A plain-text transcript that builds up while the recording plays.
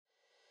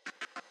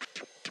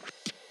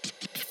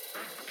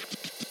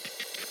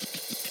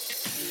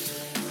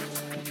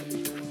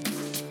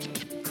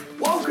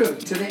Welcome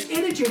to the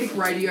Energetic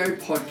Radio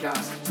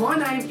Podcast. My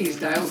name is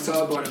Dale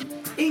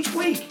Sidebottom. Each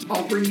week,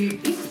 I'll bring you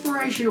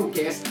inspirational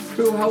guests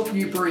who will help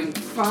you bring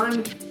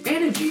fun,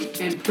 energy,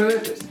 and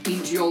purpose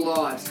into your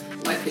lives.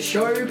 Let the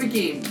show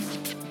begin.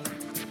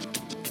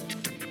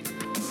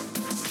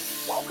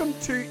 Welcome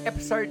to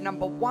episode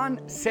number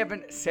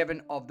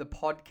 177 of the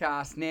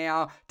podcast.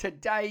 Now,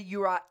 today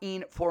you are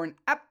in for an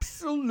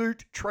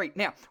absolute treat.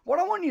 Now, what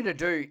I want you to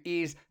do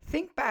is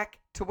think back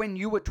to when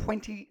you were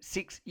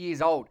 26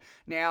 years old.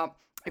 Now,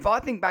 if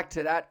I think back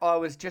to that, I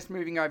was just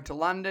moving over to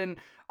London.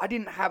 I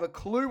didn't have a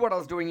clue what I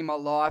was doing in my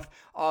life.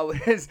 I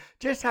was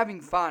just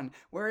having fun.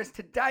 Whereas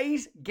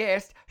today's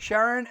guest,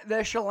 Sharon,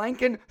 the Sri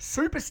Lankan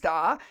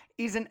superstar,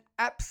 is an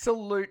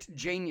absolute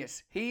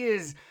genius. He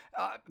is,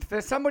 for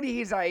somebody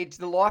his age,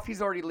 the life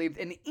he's already lived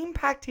and the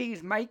impact he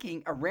is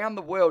making around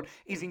the world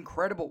is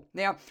incredible.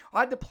 Now, I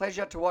had the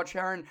pleasure to watch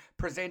Sharon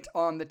present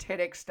on the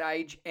TEDx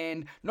stage,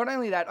 and not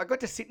only that, I got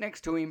to sit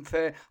next to him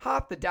for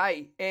half the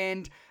day,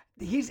 and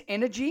his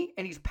energy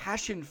and his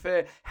passion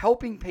for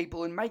helping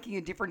people and making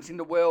a difference in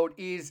the world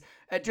is,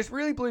 it just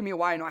really blew me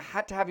away, and I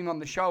had to have him on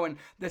the show. And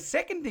the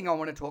second thing I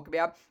want to talk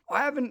about, I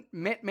haven't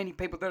met many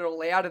people that are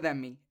louder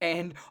than me,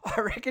 and I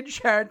reckon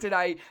Sharon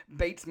today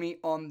beats me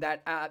on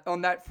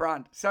that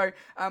front. So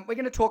we're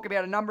going to talk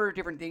about a number of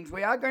different things.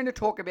 We are going to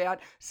talk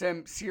about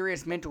some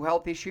serious mental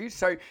health issues.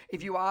 So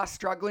if you are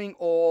struggling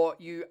or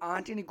you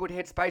aren't in a good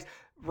headspace,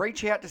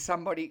 reach out to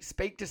somebody,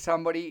 speak to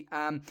somebody.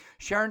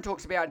 Sharon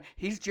talks about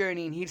his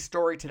journey and his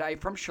story today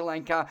from Sri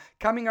Lanka,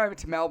 coming over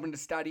to Melbourne to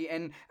study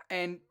and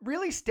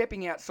really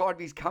stepping outside of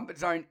his comfort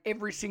zone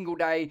every single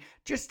day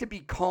just to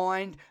be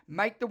kind,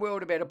 make the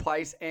world a better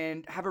place,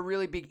 and have a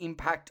really big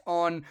impact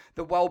on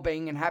the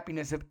well-being and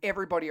happiness of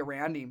everybody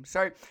around him.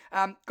 So,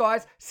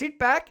 guys, sit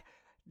back.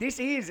 This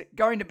is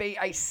going to be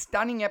a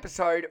stunning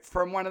episode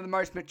from one of the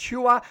most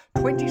mature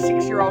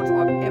 26-year-olds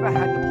I've ever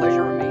had the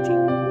pleasure of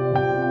meeting.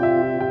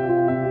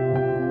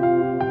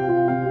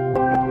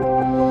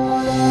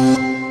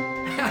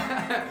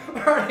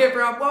 Alright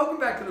everyone, welcome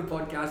back to the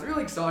podcast.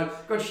 Really excited.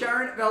 Got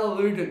Sharon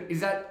Valaludan.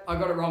 I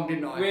got it wrong,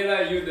 didn't I? Where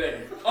are you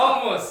then?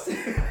 Almost.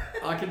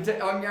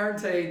 I'm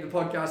guaranteed the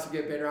podcast will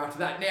get better after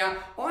that. Now,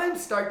 I'm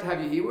stoked to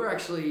have you here.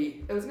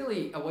 It was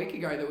nearly a week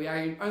ago that we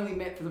only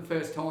met for the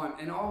first time,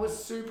 and I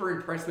was super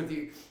impressed with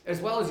you,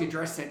 as well as your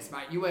dress sense,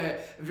 mate. You were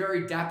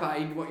very dapper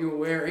in what you were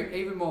wearing.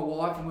 Even my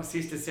wife and my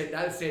sister said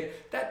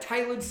that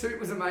tailored suit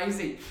was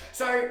amazing.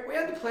 So we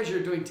had the pleasure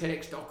of doing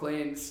TEDx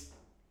Docklands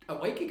a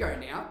week ago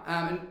now,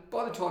 and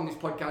by the time this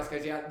podcast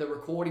goes out, the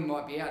recording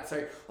might be out,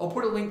 so I'll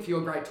put a link for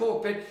your great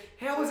talk. But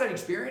how was that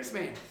experience,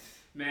 man?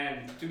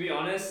 Man, to be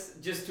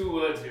honest, just two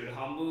words, dude: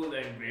 humbled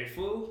and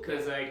grateful.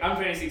 Because I'm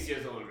 26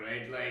 years old,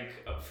 right?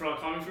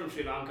 Coming from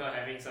Sri Lanka,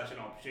 having such an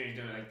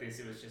opportunity like this,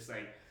 it was just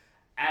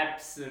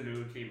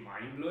absolutely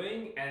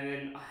mind-blowing. And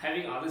then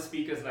having other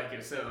speakers like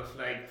yourself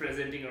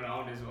presenting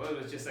around as well,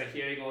 it was just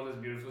hearing all those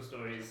beautiful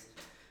stories.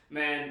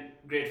 Man,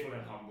 grateful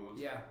and humbled.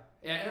 Yeah,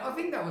 and I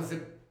think that was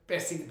the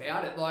best thing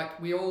about it.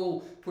 We all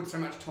put so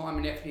much time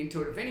and effort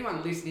into it. If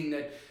anyone listening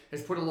that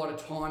has put a lot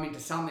of time into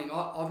something,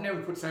 I've never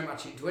put so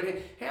much into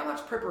it. How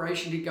much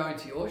preparation did go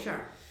into your show?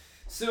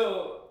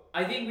 So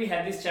I think we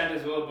had this chat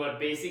as well, but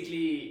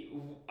basically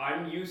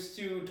I'm used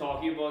to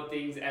talking about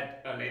things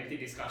at a lengthy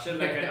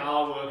discussion, an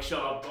hour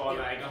workshop or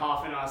a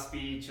half an hour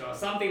speech or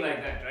something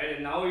like that, right?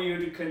 And now you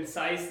have to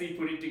concisely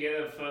put it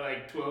together for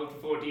 12 to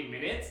 14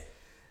 minutes.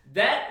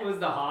 That was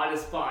the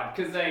hardest part,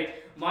 because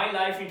my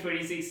life in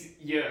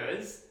 26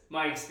 years,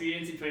 my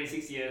experience in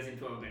 26 years in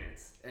 12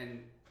 minutes.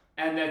 And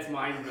that's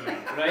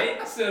mind-blowing,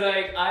 right? So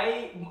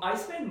I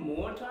spend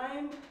more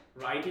time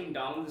writing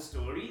down the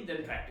story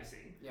than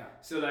practicing. Yeah.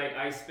 So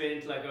I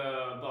spent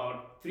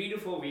about 3 to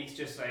 4 weeks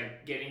just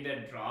getting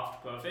that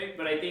draft perfect.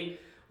 But I think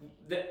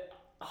a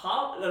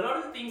lot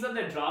of the things on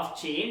the draft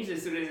changed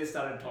as soon as I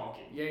started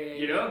talking.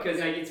 You know, because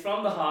it's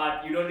from the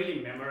heart. You don't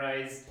really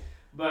memorize.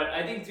 But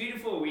I think 3 to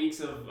 4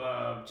 weeks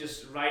of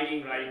just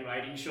writing,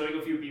 showing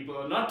a few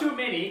people, not too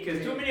many,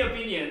 because too many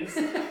opinions,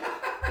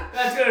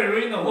 that's going to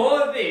ruin the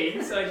whole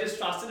thing. So I just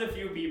trusted a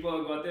few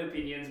people, got their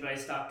opinions, but I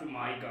stuck to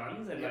my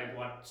guns and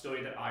what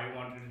story that I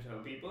wanted to tell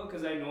people,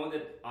 because I know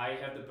that I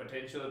have the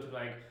potential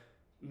to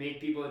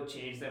make people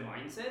change their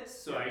mindsets.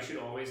 So I should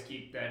always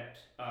keep that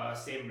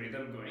same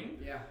rhythm going.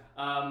 Yeah.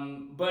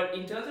 But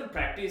in terms of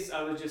practice,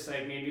 I was just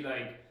maybe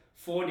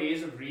 4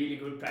 days of really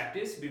good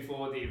practice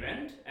before the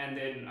event, and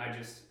then I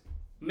just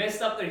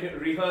messed up the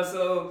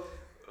rehearsal,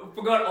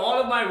 forgot all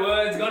of my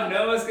words, got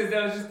nervous because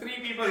there was just 3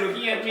 people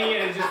looking at me,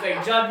 and it's just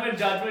judgment.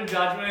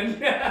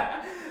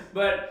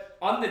 But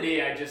on the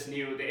day, I just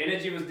knew the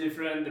energy was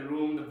different, the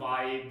room, the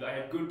vibe. I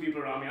had good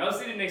people around me. I was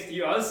sitting next to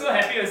you. I was so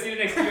happy I was sitting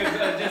next to you. It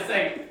was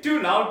just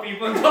 2 loud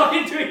people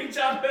talking to each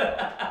other.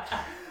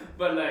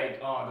 But the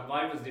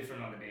vibe was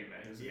different on the day, man.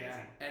 It was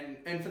amazing.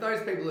 And for those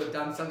people who have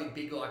done something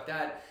big like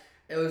that,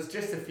 it was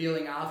just a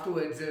feeling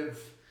afterwards of,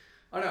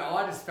 I don't know,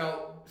 I just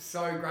felt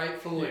so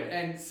grateful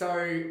and so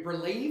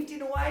relieved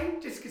in a way,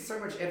 just because so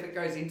much effort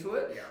goes into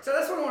it. Yeah. So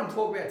that's what I want to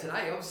talk about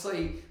today.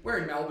 Obviously, we're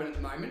in Melbourne at the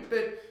moment,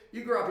 but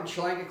you grew up in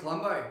Sri Lanka,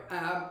 Colombo. Do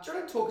you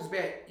want to talk us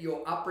about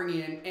your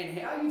upbringing and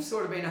how you've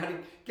sort of been able to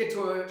get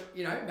to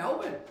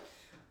Melbourne?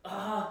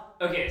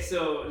 Okay,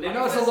 so I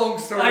know it's a long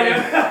story.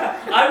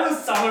 I will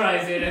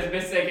summarize it as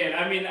best I can.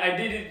 I mean, I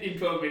did it in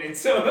 12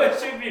 minutes, so it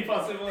should be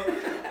possible.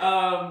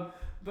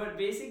 But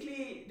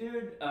basically,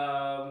 dude,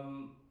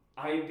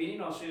 I've been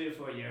in Australia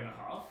for a year and a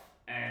half,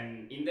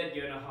 and in that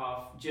year and a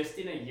half, just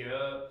in a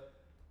year,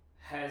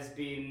 has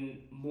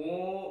been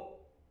more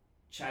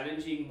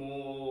challenging,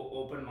 more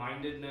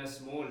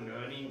open-mindedness, more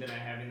learning than I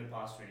have in the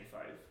past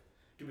 25.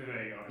 To be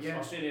very honest,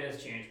 Australia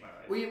has changed my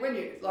life. Well, when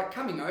you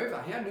coming over,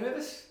 how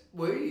nervous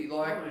were you?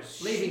 I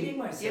was leaving shitting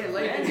myself. Yeah,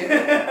 leaving.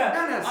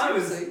 No,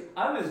 seriously.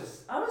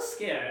 I was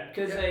scared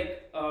because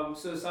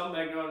so some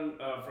background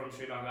from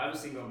Sri Lanka. I have a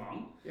single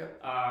mom.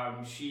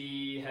 Yep.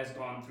 She has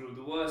gone through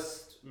the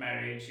worst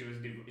marriage.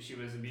 She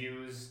was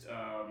abused,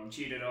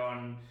 cheated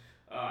on,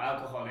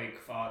 alcoholic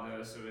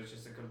father. So it's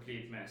just a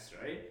complete mess,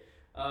 right?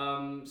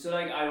 So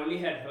I only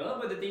had her,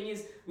 but the thing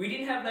is, we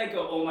didn't have a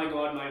oh my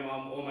god my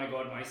mom, oh my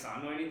god my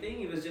son or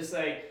anything. It was just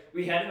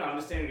we had an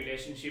understanding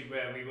relationship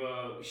where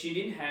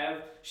she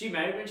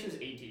married when she was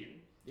 18.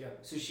 Yeah.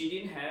 So she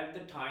didn't have the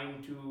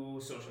time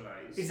to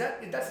socialize.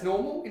 That's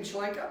normal in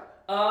Sri Lanka?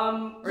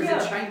 Or is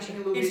it changing a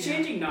little bit? It's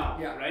changing now,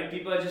 right?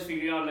 People are just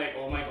figuring out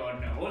oh my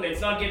god, no, let's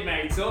not get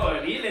married so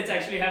early. Let's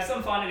actually have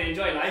some fun and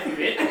enjoy life a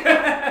bit.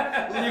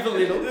 Live a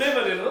little. Live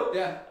a little.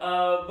 Yeah.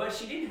 But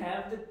she didn't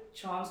have the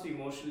chance to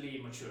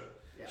emotionally mature.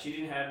 Yeah. She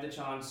didn't have the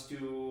chance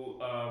to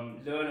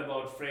learn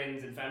about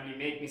friends and family,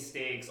 make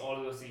mistakes, all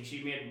of those things.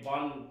 She made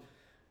one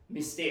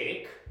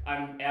mistake,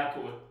 I'm air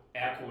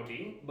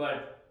quoting,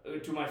 but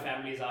to my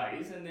family's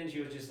eyes, and then she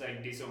was just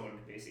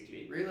disowned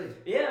basically. Really?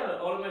 Yeah,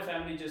 all of my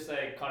family just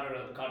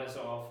cut us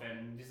off,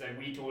 and just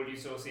we told you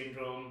so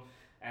syndrome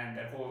and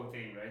that whole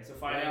thing, right? So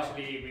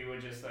financially we were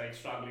just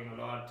struggling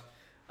a lot.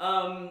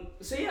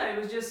 So yeah, it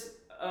was just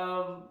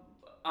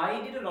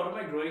I did a lot of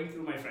my growing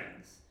through my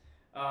friends.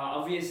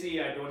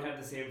 Obviously I don't have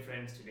the same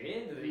friends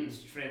today. The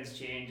friends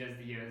change as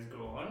the years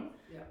go on.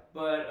 Yeah.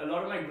 But a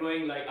lot of my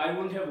growing, I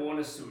wouldn't have worn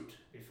a suit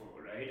before,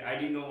 right? I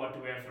didn't know what to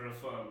wear for a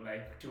firm,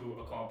 to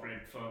a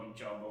corporate firm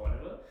job or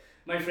whatever.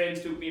 My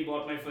friends took me,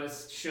 bought my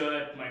first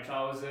shirt, my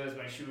trousers,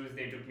 my shoes.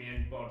 They took me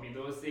and bought me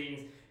those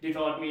things. They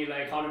taught me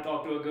how to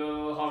talk to a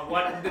girl,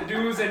 what the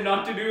do's and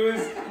not to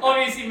do's.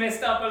 Obviously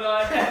messed up a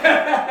lot.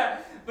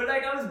 But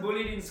I was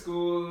bullied in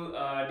school.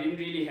 Didn't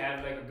really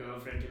have a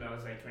girlfriend till I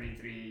was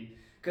 23.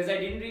 Because I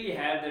didn't really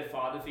have that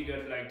father figure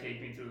to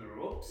take me through the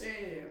ropes.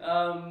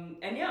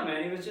 And yeah,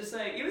 man, it was just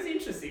it was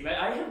interesting.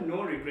 I have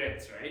no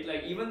regrets,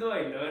 right? Even though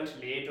I learned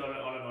late on a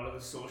lot of the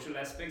social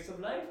aspects of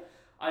life,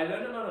 I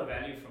learned a lot of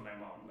value from my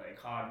mom,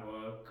 hard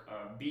work,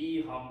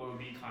 be humble,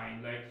 be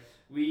kind.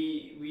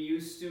 We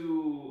used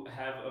to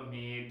have a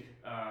maid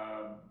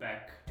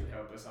back to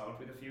help us out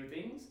with a few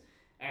things.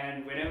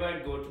 And whenever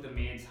I'd go to the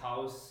maid's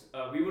house,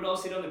 we would all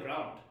sit on the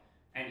ground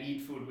and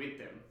eat food with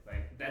them.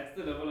 That's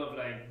the level of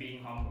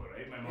being humble,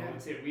 right? My mom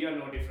would say we are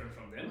no different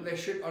from them. Well,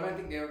 I don't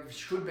think there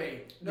should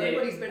be.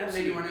 Nobody's better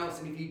than anyone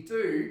else, and if you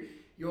do,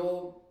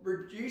 you're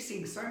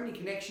reducing so many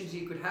connections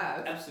you could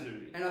have.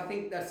 Absolutely. And I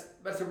think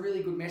that's a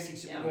really good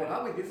message to be brought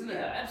up with, isn't it?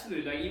 Yeah,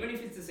 absolutely. Even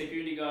if it's the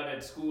security guard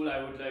at school,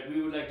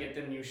 we would get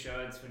them new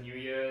shirts for New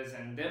Year's,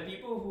 and there are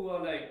people who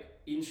are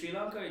in Sri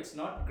Lanka, it's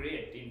not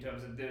great in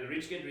terms of the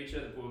rich get richer,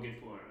 the poor get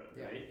poorer,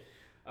 right?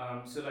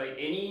 So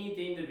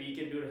anything that we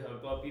can do to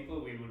help our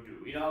people, we would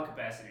do in our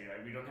capacity,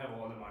 right? We don't have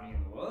all the money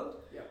in the world,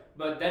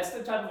 but that's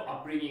the type of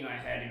upbringing I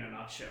had in a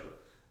nutshell.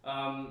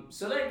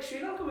 So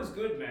Sri Lanka was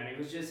good, man.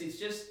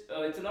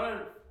 It's a lot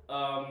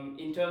of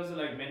in terms of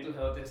mental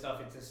health and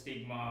stuff. It's a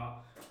stigma.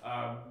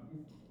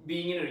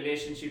 Being in a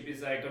relationship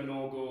is a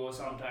no-go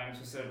sometimes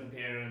for certain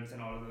parents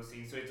and all of those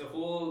things. So it's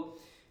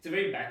a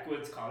very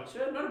backwards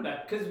culture. Not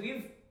bad because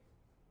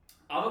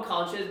our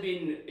culture has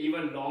been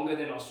even longer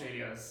than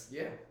Australia's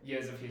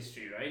years of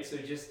history, right? So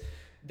just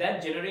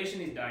that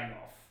generation is dying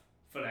off,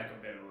 for lack of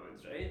better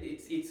words, right?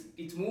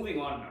 It's moving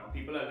on now.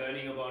 People are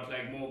learning about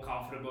more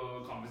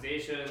comfortable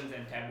conversations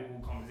and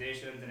taboo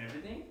conversations and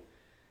everything.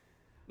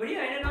 But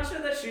yeah, in a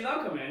nutshell, that's Sri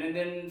Lanka, man. And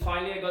then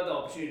finally I got the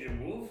opportunity to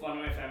move. One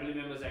of my family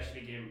members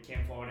actually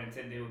came forward and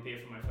said they would pay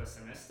for my first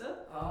semester.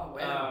 Oh,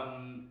 wow.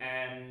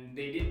 And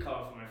they did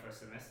cover for my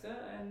first semester.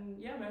 And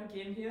yeah, man,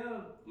 came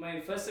here.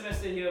 My first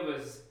semester here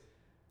was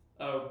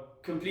a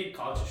complete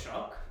culture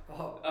shock.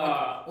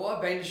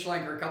 I've been to Sri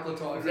Lanka a couple of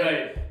times,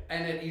 right?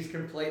 And it is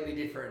completely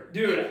different.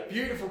 Dude,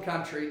 beautiful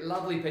country,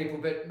 lovely people,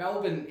 but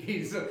Melbourne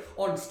is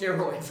on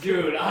steroids.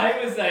 Dude,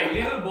 I was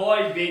little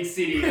boy, big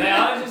city.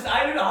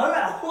 I don't know,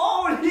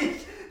 holy,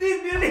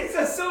 these buildings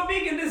are so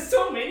big and there's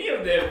so many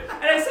of them.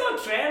 And I saw a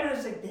tram and I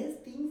was there's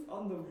things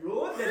on the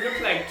road that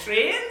look like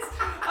trains.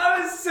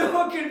 I was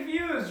so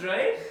confused,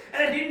 right?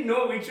 And I didn't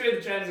know which way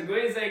the trams are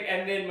going.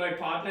 And then my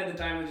partner at the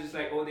time was just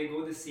oh, they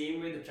go the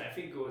same way the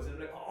traffic goes.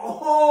 And I'm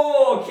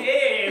oh,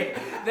 okay,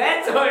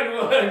 that's how it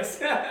works.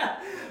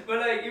 But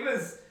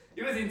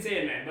It was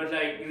insane, man. But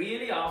like,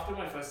 really, after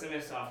my first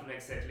semester, after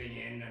like settling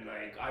in, and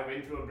like I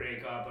went through a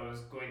breakup, I was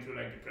going through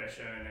like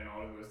depression and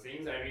all of those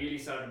things. I really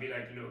started to be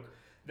like, look,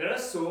 there are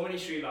so many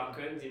Sri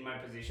Lankans in my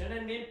position,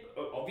 and maybe,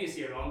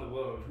 obviously around the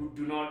world, who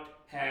do not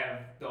have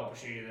the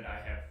opportunity that I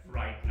have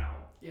right now.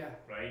 Yeah.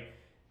 Right.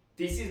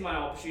 This is my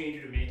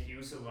opportunity to make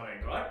use of what I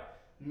got.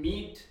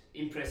 Meet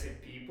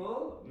impressive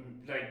people,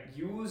 like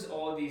use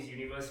all these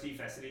university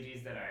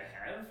facilities that I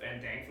have, and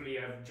thankfully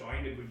I've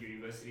joined a good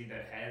university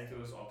that has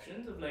those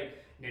options of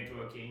like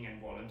networking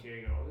and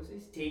volunteering and all those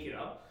things. Take it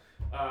up.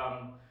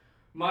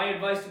 My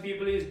advice to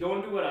people is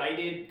don't do what I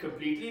did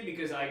completely,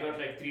 because I got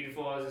like 3 to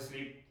 4 hours of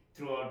sleep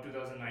throughout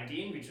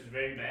 2019, which was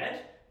very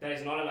bad. That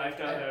is not a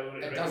lifestyle that I would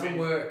recommend. It doesn't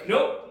work.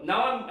 Nope.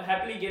 Now I'm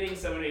happily getting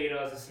 7 to 8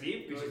 hours of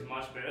sleep, which is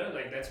much better.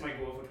 Like that's my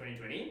goal for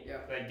 2020. Yeah.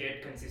 Like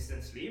get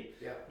consistent sleep.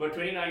 Yeah. But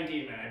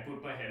 2019, man, I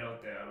put my head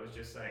out there. I was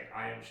just like,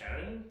 I am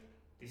Sharon.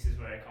 This is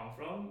where I come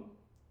from.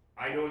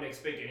 I don't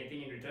expect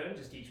anything in return.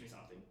 Just teach me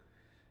something.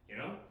 You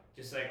know?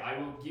 Just like I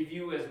will give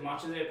you as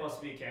much as I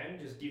possibly can.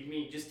 Just teach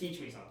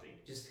me something.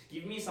 Just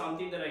give me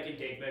something that I can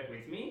take back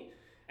with me.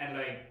 And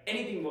like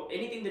anything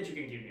that you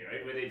can give me,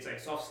 right? Whether it's like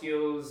soft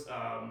skills,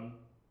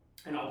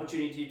 an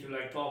opportunity to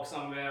like talk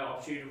somewhere,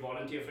 opportunity to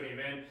volunteer for an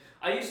event.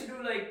 I used to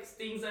do like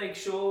things like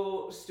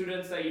show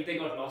students, like if they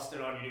got lost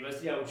around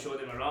university, I would show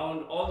them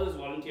around, all those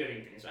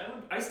volunteering things.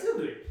 I still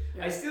do it.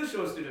 Yeah. I still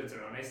show students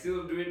around. I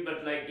still do it,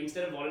 but like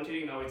instead of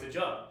volunteering now it's a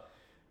job,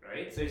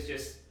 right? So it's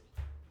just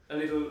a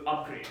little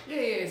upgrade.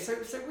 Yeah. So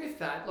with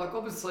that, like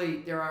obviously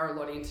there are a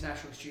lot of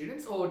international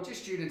students or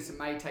just students that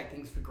may take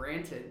things for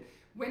granted.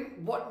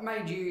 What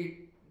made you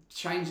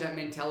change that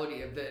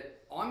mentality of that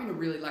I'm in a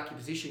really lucky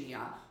position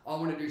here, I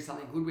want to do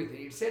something good with it,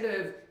 instead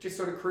of just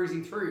sort of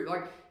cruising through?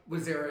 Like,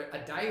 was there a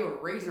day or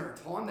a reason or a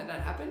time that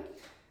happened?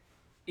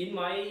 In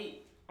my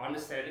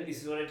understanding,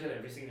 this is what I tell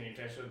every single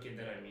international kid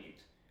that I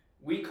meet.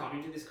 We come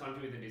into this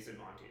country with a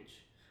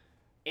disadvantage.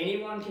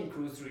 Anyone can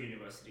cruise through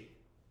university.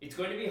 It's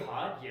going to be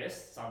hard,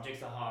 yes,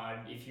 subjects are hard.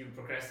 If you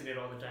procrastinate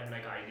all the time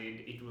like I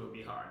did, it will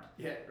be hard.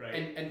 Yeah,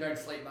 right. And don't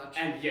sleep much.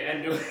 And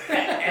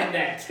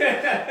that.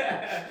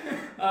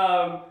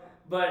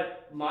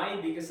 But my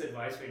biggest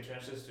advice for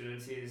international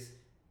students is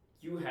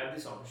you have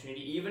this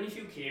opportunity, even if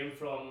you came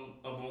from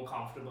a more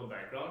comfortable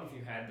background, if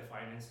you had the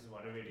finances,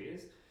 whatever it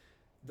is,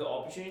 the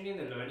opportunity and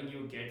the learning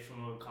you get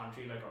from a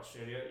country like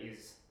Australia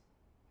is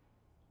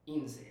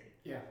insane.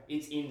 Yeah.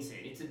 It's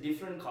insane. It's a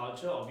different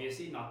culture,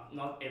 obviously.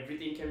 Not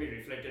everything can be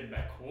reflected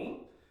back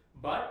home,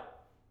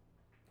 but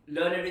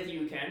learn everything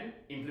you can,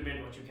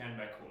 implement what you can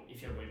back home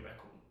if you're going back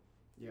home.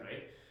 Yeah.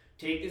 Right?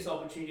 Take this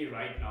opportunity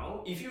right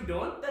now. If you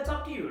don't, that's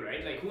up to you,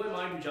 right? Like, who am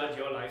I to judge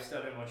your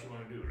lifestyle and what you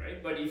want to do,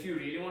 right? But if you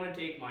really want to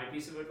take my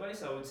piece of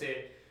advice, I would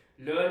say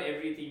learn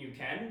everything you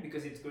can,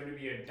 because it's going to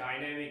be a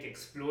dynamic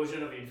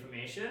explosion of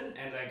information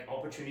and like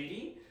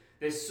opportunity.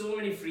 There's so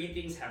many free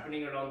things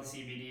happening around the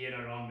CBD and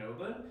around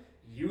Melbourne.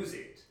 Use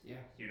it. Yeah.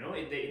 You know,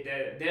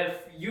 they're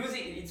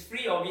using, it's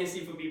free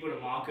obviously for people to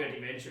market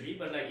eventually,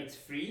 but like it's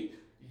free.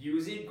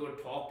 Use it, go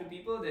talk to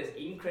people. There's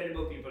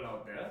incredible people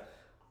out there.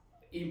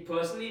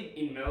 Personally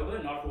in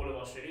Melbourne, not whole of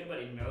Australia, but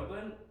in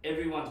Melbourne,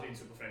 everyone's been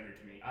super friendly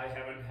to me. I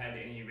haven't had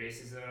any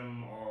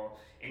racism or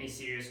any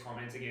serious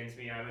comments against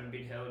me. I haven't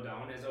been held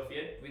down as of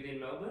yet within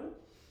Melbourne.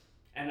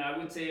 And I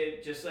would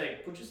say just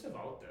like put yourself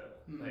out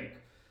there. Like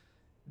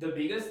the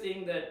biggest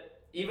thing that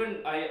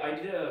even I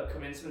did a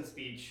commencement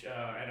speech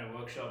at a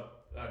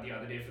workshop the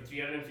other day for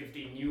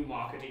 350 new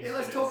marketing students.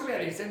 Let's talk about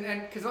this, and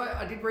because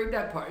I did read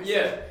that post.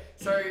 Yeah.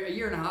 So a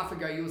year and a half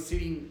ago,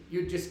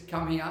 you'd just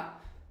come here,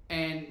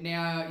 and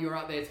now you're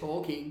up there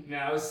talking. No,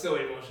 I was so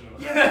emotional.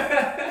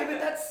 Yeah, but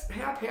that's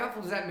how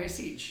powerful is that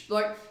message?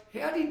 Like,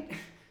 how did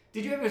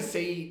you ever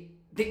think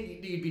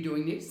that you'd be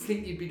doing this?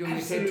 Think you'd be doing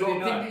this TED Talk?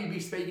 Think that you'd be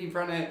speaking in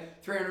front of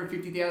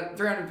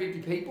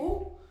 350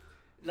 people?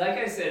 Like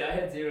I said, I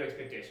had zero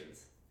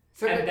expectations.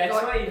 So and that's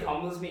why it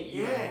humbles me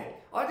even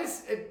more.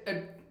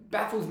 It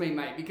baffles me,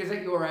 mate, because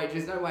at your age,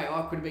 there's no way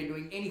I could have been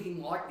doing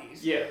anything like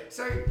this. Yeah.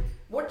 So,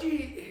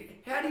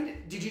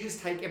 did you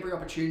just take every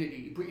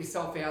opportunity to put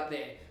yourself out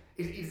there?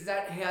 Is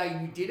that how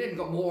you did it and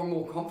got more and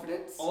more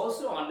confidence?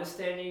 Also,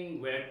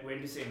 understanding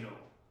when to say no.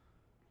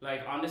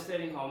 Like,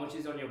 understanding how much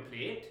is on your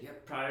plate,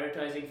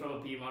 prioritizing from a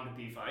P1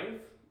 to P5,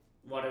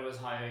 whatever's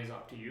higher is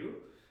up to you.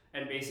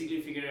 And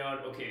basically figuring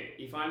out, okay,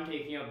 if I'm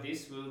taking up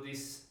this, will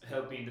this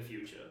help me in the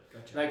future?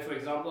 Gotcha. Like, for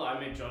example, I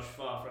met Josh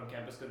Farr from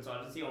Campus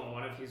Consultancy on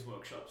one of his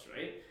workshops,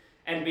 right?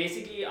 And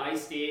basically, I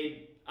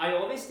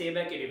always stay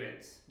back at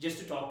events just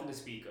to talk to the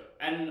speaker.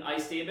 And I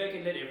stay back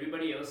and let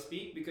everybody else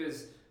speak,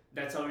 because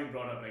that's how we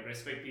brought up, like,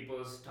 respect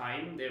people's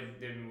time. They've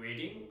been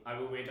waiting. I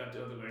will wait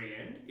until the very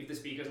end. If the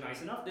speaker's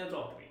nice enough, they'll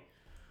talk to me.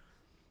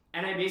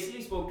 And I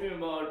basically spoke to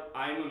him about,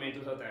 I'm a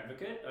mental health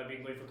advocate. I've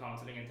been going for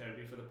counseling and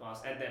therapy for the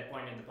past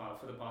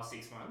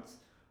 6 months.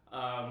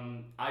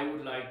 I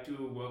would like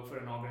to work for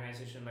an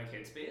organization like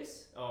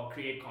Headspace or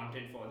create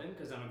content for them,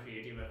 because I'm a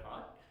creative at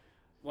heart.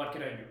 What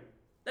can I do?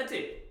 That's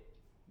it.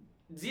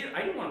 Zero.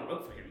 I didn't want to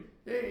work for him.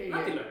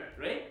 Nothing like that,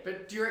 right?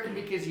 But do you reckon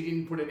because you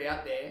didn't put it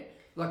out there,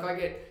 like I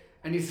get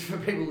and this is for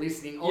people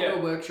listening, I'll do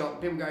a workshop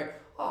and people go,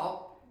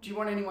 oh, do you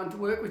want anyone to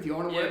work with you? I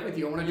want to work with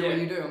you. I want to do what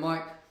you do. I'm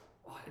like,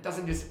 oh, it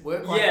doesn't just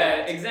work like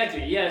that. Yeah,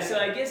 exactly. Yeah, so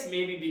I guess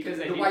maybe because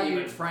the way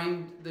you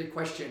framed the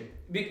question.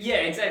 Yeah,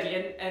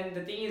 exactly. And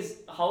the thing is,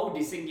 how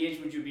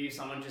disengaged would you be if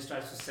someone just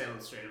tries to sell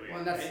straight away?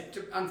 Well, that's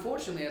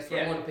unfortunately that's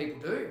what a lot of people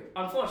do.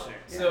 Unfortunate.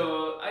 Yeah.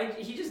 So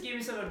he just gave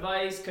me some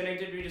advice,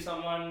 connected me to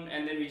someone,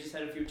 and then we just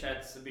had a few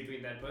chats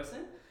between that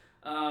person.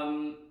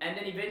 And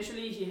then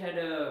eventually he had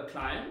a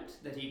client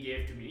that he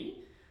gave to me.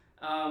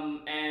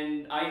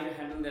 And I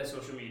handled their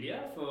social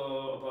media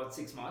for about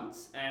 6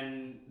 months,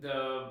 and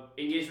the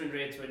engagement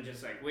rates went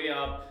just like way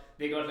up.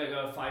 They got like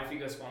a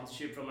 5-figure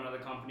sponsorship from another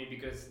company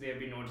because they've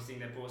been noticing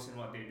their posts and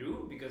what they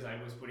do, because I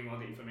was putting all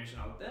the information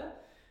out there.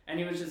 And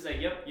he was just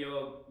like, yep,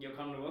 you're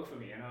coming to work for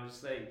me. And I was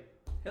just like,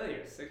 hell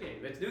yes, okay,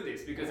 let's do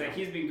this, because like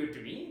he's been good to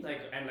me,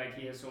 like, and like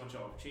he has so much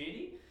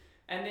opportunity.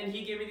 And then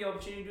he gave me the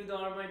opportunity to do the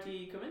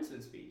RMIT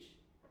commencement speech.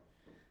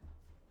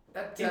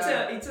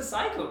 It's a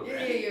cycle. Yeah,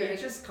 right? It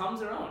just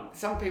comes around.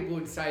 Some people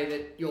would say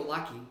that you're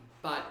lucky,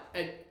 but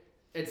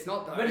it's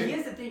not though. But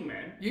here's the thing,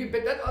 man.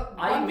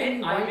 I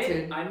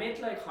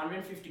met like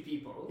 150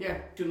 people. Yeah.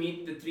 To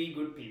meet the 3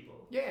 good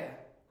people. Yeah.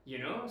 You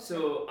know,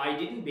 so I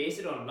didn't base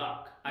it on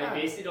luck. No. I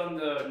based it on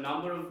the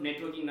number of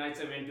networking nights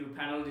I went to,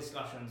 panel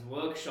discussions,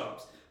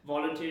 workshops,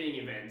 volunteering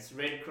events,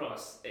 Red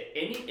Cross.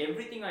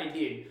 Everything I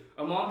did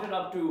amounted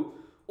up to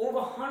over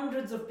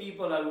hundreds of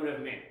people I would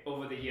have met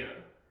over the year,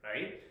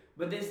 right?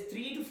 But there's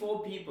 3 to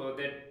 4 people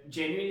that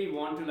genuinely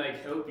want to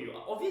like help you.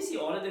 Obviously,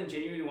 all of them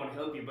genuinely want to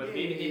help you, but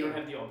maybe they don't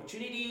have the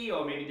opportunity,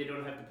 or maybe they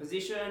don't have the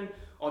position,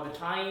 or the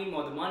time,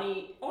 or the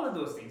money. All of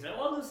those things, right?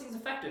 All those things are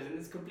factors, and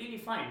it's completely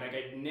fine. Like,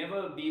 I'd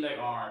never be like,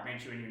 oh, I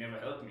met you and you never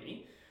helped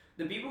me.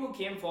 The people who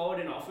came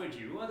forward and offered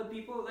you are the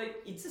people, like,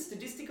 it's a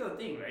statistical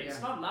thing, right? Yeah.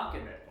 It's not luck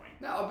at that point.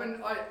 No,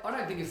 I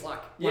don't think it's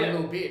luck one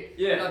little bit.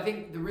 Yeah. But I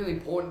think the really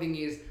important thing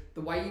is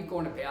the way you've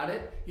gone about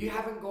it. You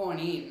haven't gone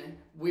in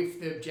with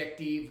the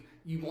objective,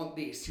 you want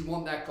this, you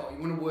want that goal,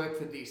 you want to work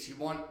for this, you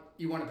want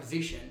a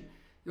position.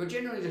 You're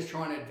generally just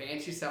trying to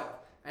advance yourself.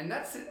 And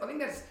I think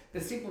that's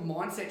the simple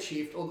mindset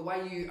shift, or the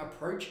way you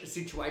approach a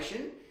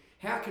situation.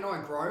 How can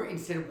I grow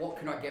instead of what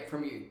can I get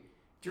from you?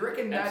 Do you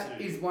reckon that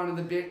is one of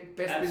the best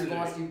bit of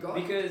advice you've got?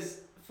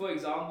 Because, for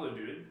example,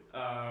 dude,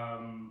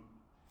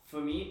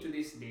 for me to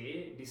this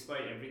day,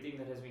 despite everything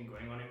that has been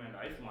going on in my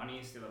life, money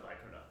is still a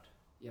byproduct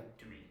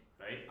to me,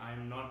 right?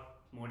 I'm not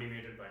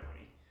motivated by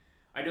money.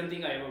 I don't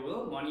think I ever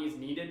will. Money is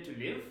needed to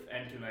live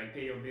and to like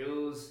pay your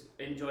bills,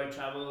 enjoy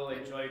travel,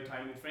 enjoy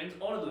time with friends,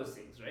 all of those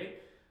things,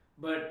 right?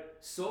 But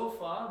so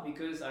far,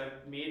 because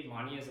I've made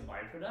money as a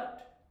byproduct,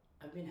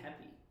 I've been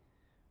happy.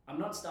 I'm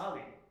not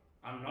starving.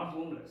 I'm not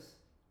homeless,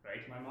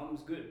 right? My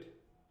mom's good,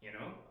 you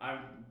know?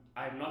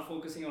 I'm not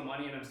focusing on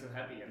money and I'm still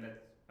happy, and that's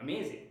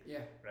amazing,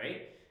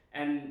 right?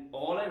 And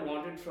all I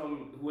wanted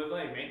from whoever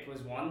I met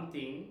was one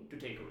thing to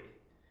take away.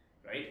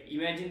 Right?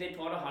 Imagine they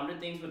taught 100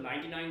 things, but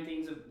 99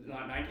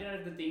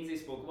 of the things they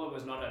spoke about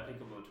was not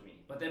applicable to me.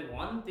 But that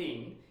one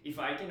thing, if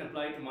I can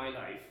apply to my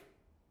life,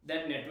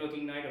 that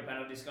networking night or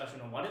panel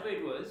discussion or whatever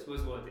it was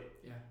worth it.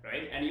 Yeah.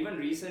 Right? And even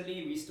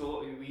recently,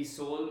 we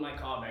sold my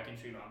car back in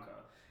Sri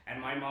Lanka,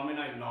 and my mom and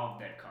I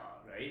loved that car.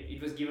 Right?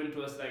 It was given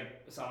to us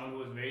like someone who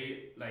was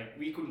very like,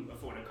 we couldn't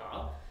afford a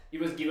car.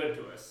 It was given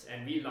to us,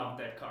 and we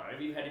loved that car.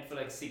 We've had it for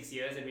like 6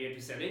 years, and we had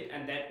to sell it,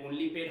 and that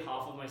only paid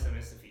half of my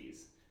semester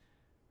fees.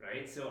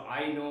 Right? So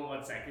I know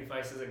what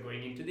sacrifices are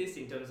going into this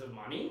in terms of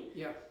money.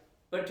 Yeah.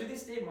 But to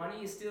this day,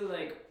 money is still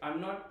like, I'm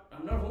not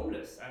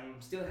homeless. I'm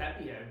still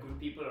happy. I have good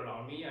people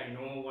around me. I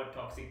know what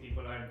toxic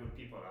people are and good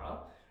people are,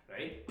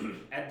 right?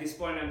 At this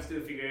point, I'm still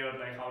figuring out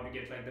like how to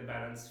get like the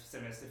balanced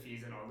semester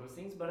fees and all those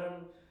things,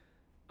 but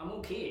I'm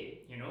okay.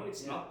 You know,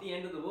 it's not the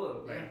end of the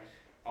world. Like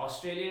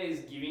Australia is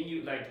giving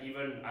you like,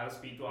 even I'll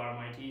speak to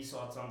RMIT,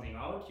 sort something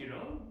out, you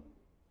know,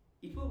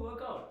 it will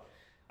work out.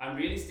 I'm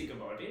realistic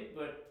about it,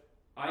 but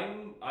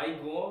I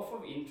go off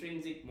of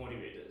intrinsic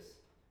motivators.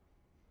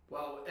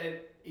 Well,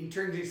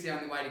 intrinsic's the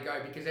only way to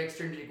go, because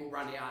extrinsic will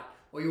run out,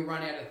 or you'll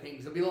run out of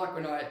things. It'll be like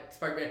when I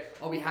spoke about,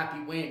 I'll be happy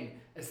when.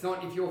 It's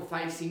not if you're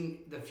facing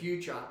the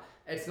future.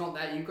 It's not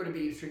that. You've got to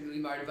be intrinsically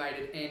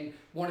motivated and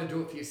want to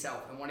do it for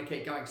yourself and want to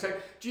keep going. So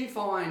do you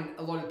find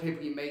a lot of the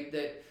people you meet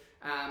that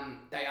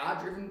they are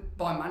driven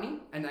by money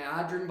and they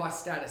are driven by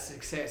status,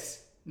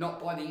 success,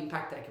 not by the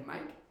impact they can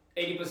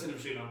make? 80%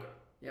 of Sri Lanka.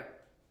 Yep.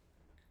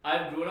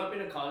 I've grown up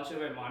in a culture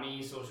where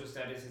money, social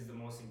status is the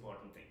most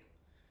important thing,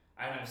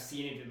 and I've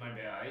seen it with my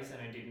bare eyes.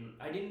 And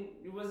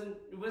it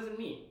wasn't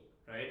me,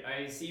 right?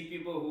 I see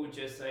people who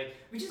just like,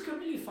 which is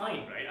completely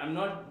fine, right? I'm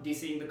not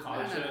dissing the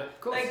culture.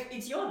 No, like,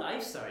 it's your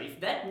lifestyle.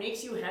 If that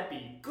makes you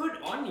happy, good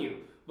on you.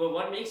 But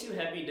what makes you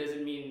happy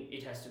doesn't mean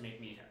it has to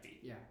make me happy.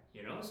 Yeah.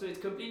 You know, so it's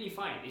completely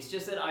fine. It's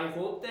just that I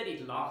hope that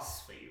it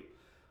lasts for you.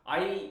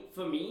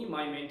 For me,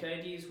 my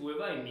mentality is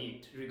whoever I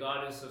meet,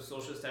 regardless of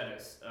social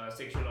status,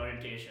 sexual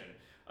orientation,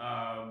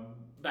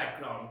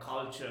 background,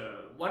 culture,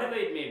 whatever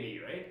it may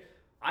be, right?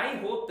 I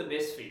hope the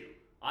best for you.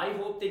 I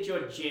hope that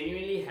you're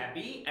genuinely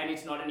happy and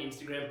it's not an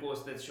Instagram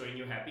post that's showing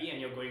you happy and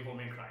you're going home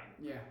and crying.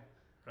 Yeah.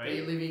 right?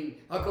 You're living,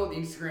 I call it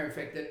the Instagram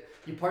effect, that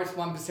you post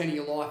 1% of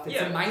your life, it's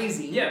Yeah.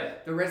 amazing. Yeah.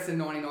 The rest of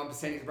the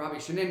 99% is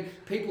rubbish. And then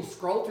people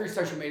scroll through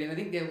social media and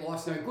they think their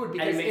life's no good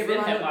because And it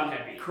makes them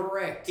unhappy.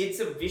 Correct. It's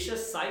a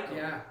vicious cycle,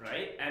 Yeah.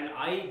 right? And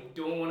I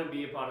don't want to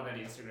be a part of that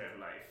Instagram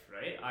life,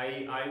 right?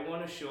 I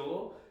want to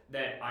show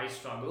that I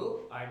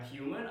struggle, I'm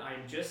human,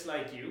 I'm just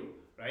like you,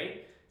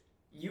 right?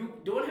 You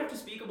don't have to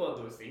speak about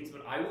those things,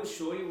 but I will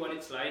show you what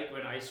it's like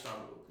when I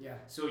struggle. Yeah.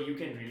 So you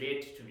can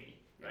relate to me,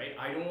 right?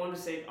 I don't want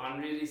to set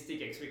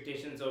unrealistic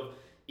expectations of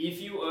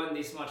if you earn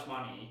this much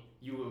money,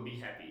 you will be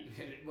happy.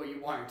 Well,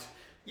 you won't.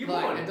 You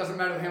like, won't. It doesn't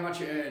matter how much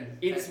you earn.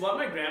 It's what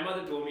my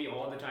grandmother told me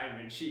all the time,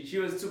 and she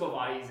was super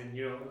wise and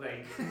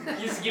like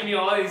used to give me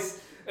all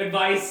this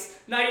advice.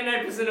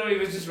 99% of it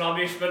was just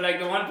rubbish, but like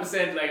the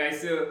 1%, like I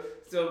still.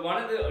 So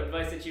one of the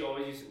advice that she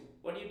always used,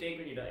 what do you take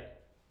when you die?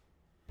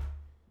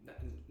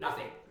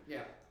 Nothing.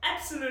 Yeah.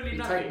 Absolutely you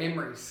nothing. Take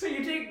memories. So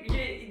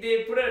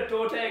they put a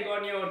toe tag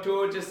on your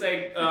toe, just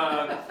like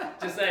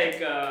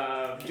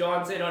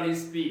John said on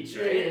his speech,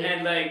 right? Yeah.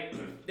 And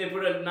like they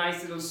put a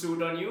nice little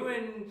suit on you,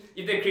 and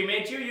if they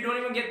cremate you, you don't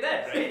even get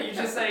that, right? You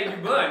just like you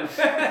burn,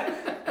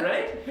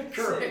 right? Correct.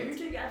 So you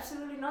take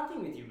absolutely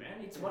nothing with you,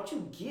 man. It's what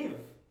you give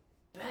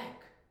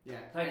back. Yeah.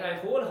 Like I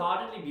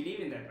wholeheartedly believe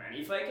in that, man.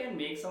 If I can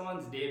make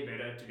someone's day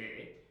better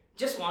today,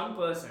 just one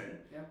person,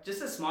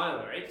 just a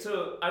smile, right?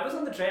 So I was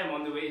on the tram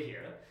on the way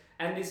here,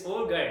 and this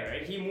old guy,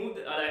 right? He moved.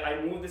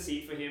 I moved the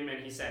seat for him,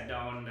 and he sat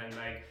down, and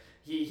like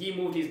he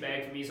moved his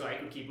bag for me so I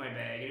could keep my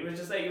bag. And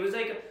it was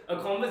like a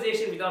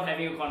conversation without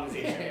having a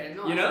conversation. Yeah,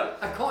 nice. You know?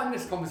 A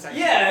kindness conversation.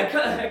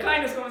 Yeah, a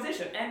kindness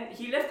conversation. And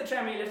he left the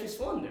tram and he left his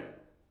phone there.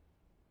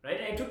 Right?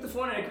 And I took the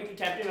phone and I quickly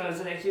tapped him and I was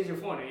like, here's your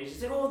phone. And he just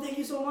said, oh, thank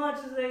you so much.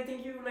 I was like,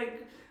 thank you.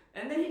 Like,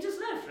 and then he just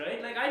left,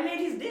 right? Like, I made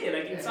his day,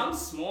 like, in some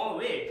small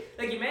way.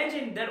 Like,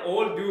 imagine that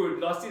old dude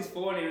lost his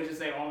phone and he was just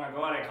like, oh my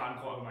god, I can't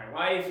call my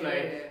wife.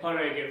 Like, how do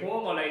I get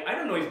home? Or like, I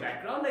don't know his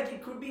background. Like,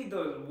 it could be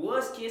the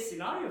worst case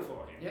scenario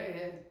for him.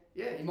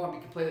 Yeah, he might be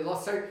completely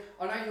lost. So,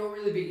 I know you're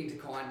really big into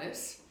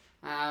kindness.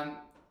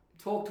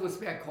 Talk to us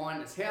about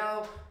kindness.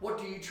 What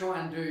do you try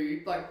and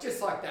do? Like,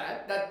 just like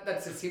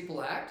that's a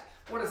simple act.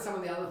 What are some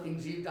of the other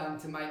things you've done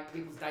to make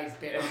people's days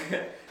better?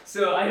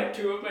 So I have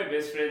two of my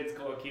best friends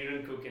called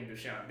Kieran Cook and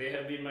Dushan. They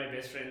have been my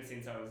best friends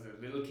since I was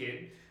a little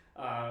kid.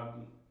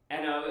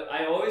 And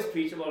I always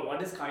preach about what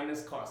does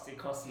kindness cost? It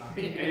costs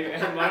nothing.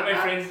 And one of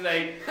my friends is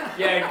like,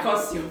 yeah, it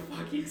costs your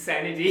fucking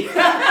sanity.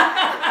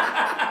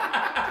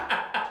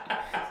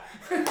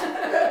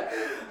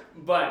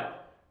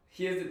 But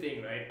here's the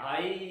thing, right?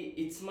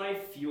 It's my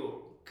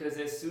fuel. Because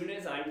as soon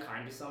as I'm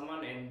kind to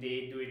someone and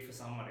they do it for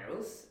someone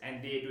else,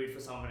 and they do it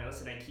for someone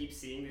else, and I keep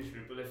seeing this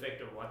ripple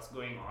effect of what's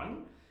going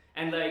on,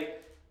 and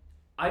like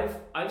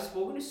I've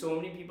spoken to so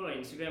many people on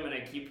Instagram and I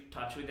keep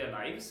touch with their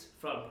lives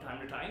from time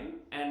to time,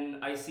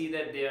 and I see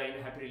that they are in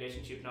a happy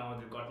relationship now,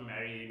 they've gotten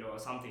married or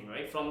something,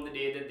 right? From the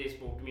day that they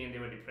spoke to me and they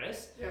were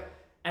depressed. Yeah.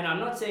 And I'm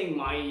not saying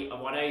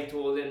what I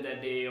told them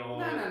that day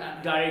or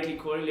directly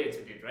correlates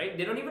with it, right?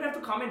 They don't even have to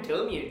come and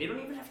tell me. They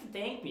don't even have to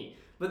thank me.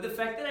 But the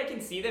fact that I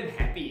can see them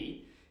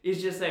happy is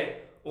just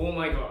like, oh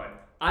my god,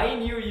 I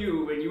knew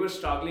you when you were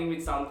struggling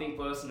with something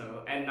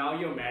personal and now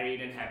you're married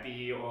and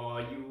happy,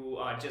 or you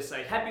are just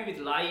like happy with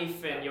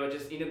life and you're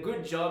just in a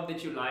good job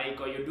that you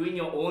like, or you're doing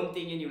your own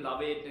thing and you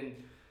love it.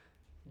 And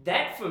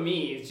that for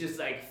me is just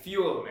like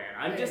fuel, man.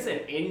 I'm just an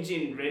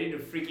engine ready to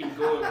freaking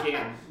go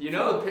again, you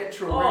know? Full of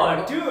petrol.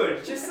 Oh,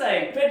 dude, just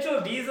like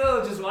petrol,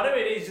 diesel, just whatever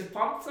it is, just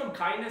pump some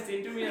kindness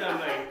into me and I'm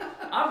like,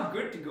 I'm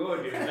good to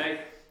go, dude.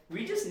 Like,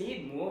 we just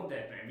need more of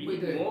that, man. We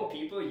need more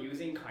people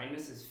using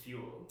kindness as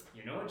fuel,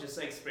 you know? Just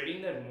like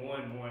spreading that more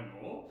and more and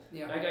more.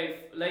 Yeah.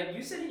 Like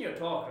you said in your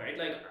talk, right?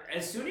 Like,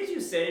 as soon as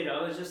you said it,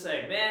 I was just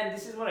like, man,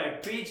 this is what I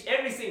preach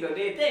every single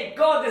day. Thank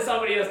God there's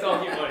somebody else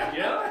talking about it,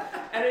 you know?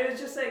 And it was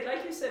just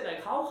like you said,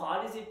 like, how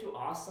hard is it to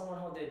ask someone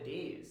how their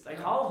day is? Like,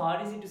 how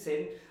hard is it to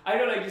send? I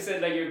know, like you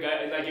said, like your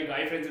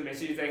guy friends will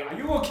message you like, are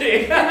you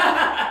okay?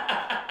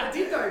 I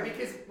did though,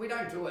 because we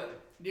don't do it.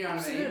 You know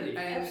what I mean?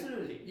 And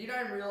absolutely. You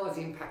don't realise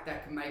the impact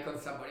that can make on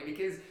somebody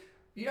because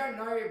you don't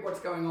know what's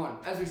going on.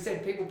 As we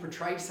said, people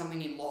portray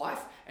something in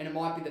life and it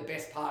might be the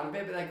best part of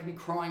it, but they could be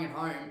crying at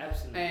home.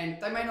 Absolutely. And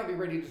they may not be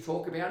ready to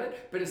talk about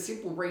it, but a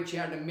simple reach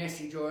out, a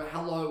message or a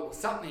hello or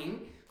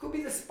something could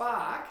be the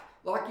spark.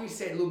 Like you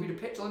said, a little bit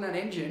of petrol in that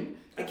engine.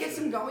 It gets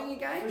them going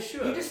again. For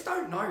sure. You just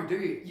don't know, do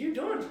you? You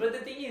don't. But the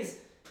thing is,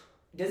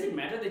 does it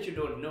matter that you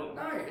don't know?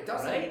 No, it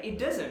doesn't. Right? It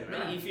doesn't,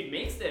 right? No. If it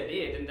makes their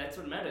day, then that's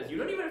what matters. You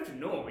don't even have to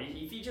know.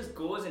 If he just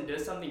goes and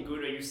does something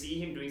good, or you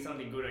see him doing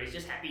something good, or he's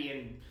just happy,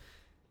 and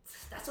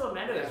that's what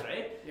matters,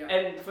 right? Yeah.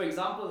 And for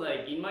example,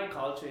 like in my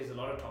culture is a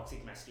lot of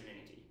toxic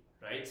masculinity,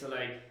 right? So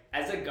like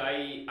as a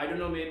guy, I don't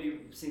know, maybe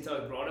since I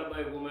was brought up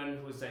by a woman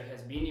who's like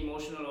has been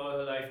emotional all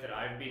her life, that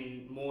I've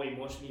been more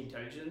emotionally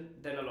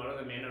intelligent than a lot of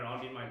the men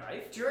around in my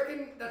life. Do you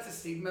reckon that's a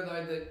stigma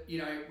though that, you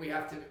know, we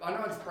have to, I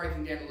know it's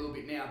breaking down a little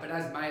bit now, but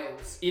as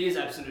males. It is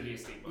absolutely a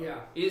stigma. Yeah.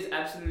 It is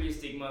absolutely a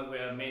stigma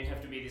where men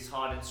have to be this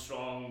hard and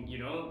strong, you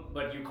know,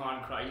 but you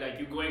can't cry. Like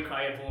you go and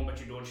cry at home, but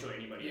you don't show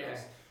anybody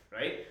else.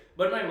 right?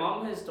 But my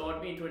mom has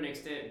taught me to an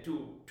extent,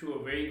 to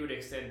a very good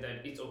extent,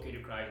 that it's okay to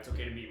cry, it's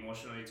okay to be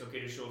emotional, it's okay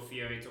to show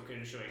fear, it's okay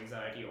to show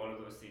anxiety, all of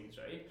those things,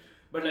 right?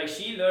 But like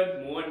she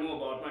learned more and more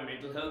about my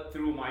mental health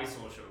through my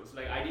socials.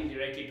 Like I didn't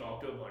directly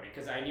talk to her about it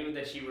because I knew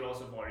that she would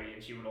also worry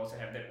and she would also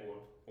have that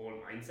old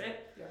mindset.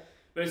 Yeah.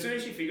 But as soon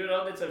as she figured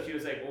out that stuff, she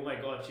was like, oh my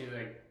god, she's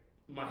like,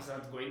 my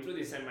son's going through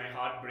this and my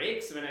heart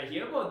breaks when I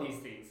hear about these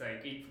things.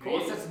 Like, it of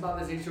course, that's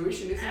mother's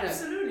intuition, isn't it?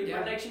 Absolutely, yeah.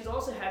 But like she's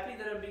also happy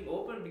that I'm being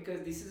open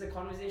because this is a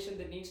conversation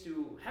that needs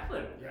to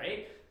happen,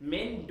 right?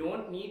 Men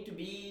don't need to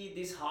be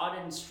this hard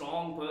and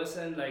strong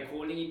person like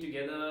holding it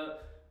together.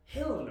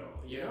 Hell no,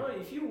 you know,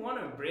 if you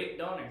want to break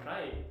down and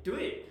cry, do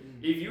it.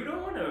 If you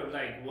don't want to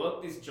like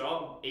work this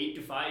job 8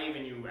 to 5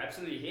 and you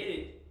absolutely hate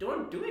it,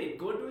 don't do it.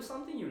 Go do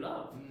something you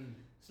love.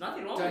 There's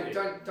nothing wrong with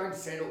it. Don't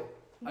settle.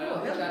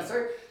 No,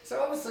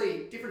 so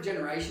obviously different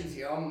generations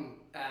here. I'm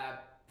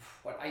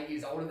 8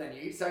 years older than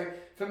you. So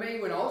for me,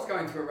 when I was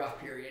going through a rough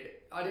period,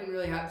 I didn't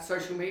really have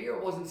social media.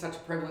 It wasn't such a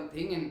prevalent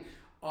thing, and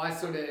I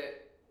sort of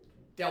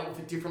dealt with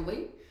it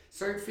differently.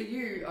 So for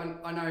you,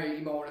 I know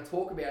you might want to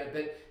talk about it,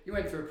 but you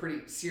went through a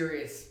pretty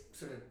serious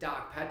sort of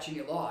dark patch in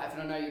your life,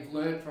 and I know you've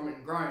learned from it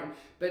and grown.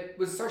 But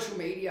was social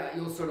media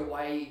your sort of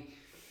way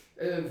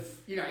of,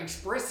 you know,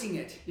 expressing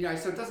it, you know,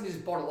 so it doesn't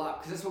just bottle up,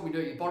 because that's what we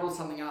do. You bottle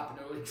something up and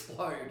it will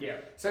explode. Yeah.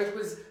 So it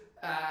was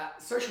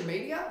social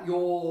media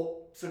your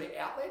sort of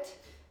outlet?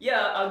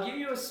 Yeah, I'll give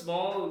you a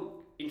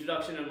small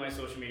introduction on my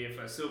social media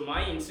first. So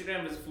my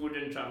Instagram was food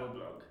and travel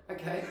blog.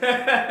 Okay.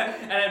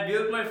 And I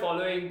built my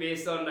following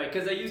based on like,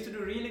 because I used to do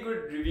really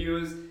good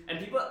reviews and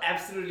people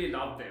absolutely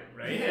loved them,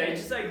 right? Yeah. And I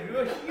just like grew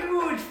a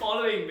huge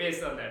following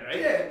based on that, right?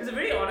 Yeah. It was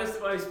very honest.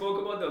 I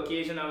spoke about the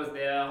occasion I was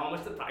there, how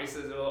much the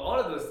prices were, all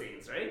of those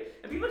things, right?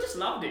 And people just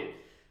loved it.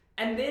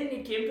 And then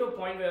it came to a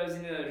point where I was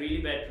in a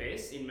really bad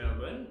place in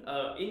Melbourne,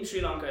 in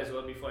Sri Lanka as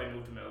well before I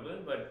moved to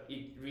Melbourne, but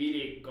it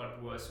really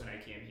got worse when I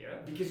came here.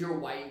 Because you're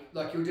away,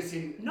 like you were just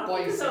in Not by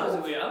because yourself. I was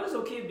away. I was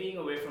okay being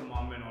away from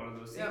mom and all of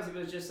those things. Yeah. It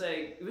was just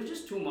like, it was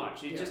just too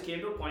much. It just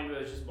came to a point where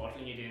I was just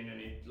bottling it in, and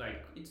it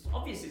like, it's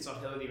obviously it's not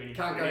healthy when you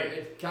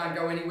It can't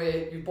go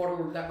anywhere. You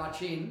bottle that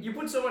much in. You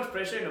put so much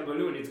pressure in a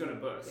balloon, it's gonna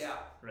burst. Yeah.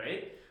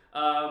 Right?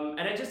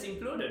 And I just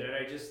imploded, and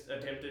I just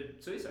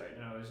attempted suicide,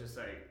 and I was just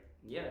like,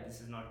 yeah, this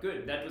is not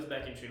good. That was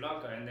back in Sri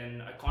Lanka, and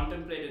then I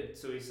contemplated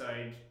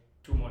suicide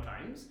 2 more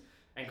times.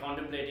 And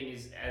contemplating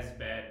is as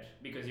bad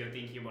because you're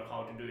thinking about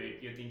how to do it.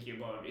 You're thinking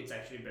about it's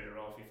actually better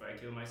off if I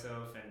kill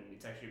myself, and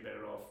it's actually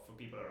better off for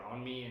people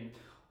around me, and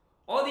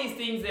all these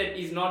things that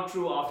is not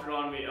true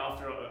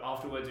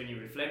afterwards when you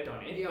reflect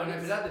on it. Yeah, I know,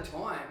 but at the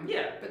time,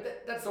 yeah,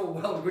 but that's all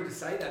well and good to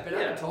say that. But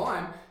at the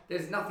time,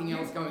 there's nothing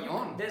else going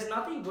on. There's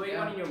nothing going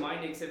on in your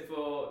mind except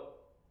for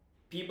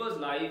people's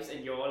lives,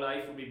 and your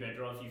life would be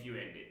better off if you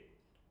end it.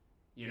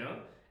 You know.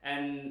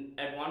 And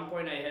at one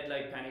point I had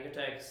like panic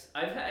attacks.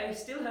 I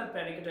still have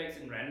panic attacks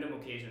in random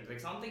occasions.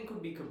 Like something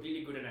could be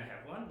completely good and I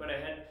have one, but I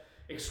had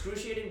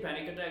excruciating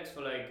panic attacks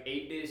for like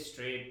 8 days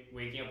straight,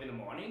 waking up in the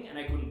morning and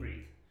I couldn't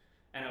breathe.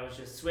 And I was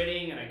just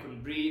sweating and I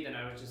couldn't breathe, and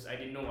I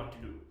didn't know what to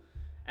do.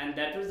 And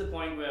that was the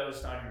point where I was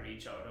starting to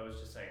reach out. I was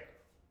just like,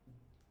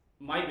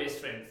 my best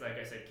friends, like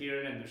I said,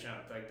 Kiran and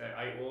Dushant, like that,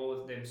 I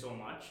owe them so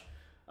much.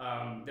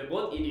 They're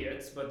both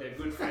idiots, but they're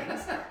good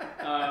friends.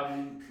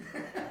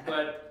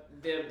 But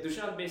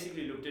Dushant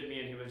basically looked at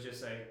me and he was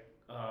just like,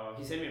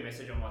 he sent me a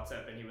message on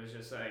WhatsApp and he was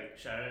just like,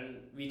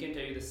 Sharon, we can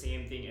tell you the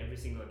same thing every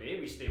single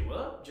day, which they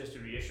were, just to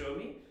reassure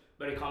me,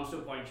 but it comes to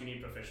a point you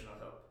need professional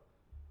help.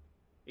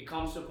 It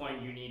comes to a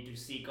point you need to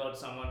seek out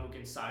someone who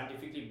can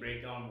scientifically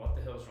break down what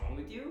the hell's wrong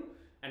with you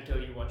and tell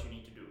you what you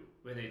need to do,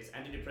 whether it's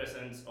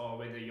antidepressants or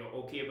whether you're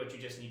okay but you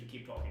just need to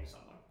keep talking to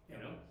someone, you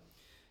know?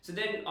 So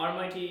then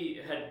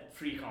RMIT had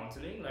free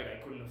counseling. Like I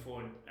couldn't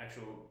afford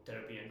actual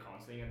therapy and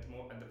counseling at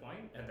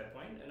that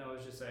point, and I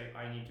was just like,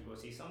 I need to go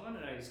see someone,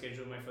 and I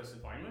scheduled my first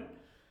appointment.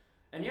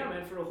 And yeah,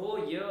 man, for a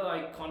whole year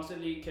I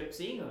constantly kept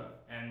seeing her,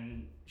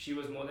 and she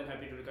was more than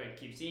happy to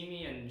keep seeing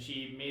me, and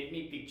she made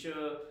me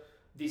picture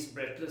this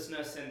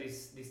breathlessness and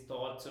these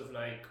thoughts of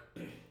like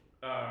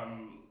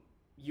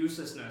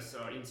uselessness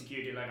or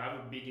insecurity. Like I have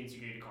a big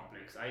insecurity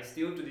complex. I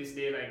still to this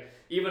day, like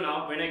even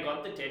now when I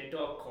got the TED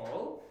Talk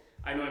call,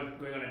 I know I'm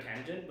going on a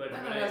tangent, but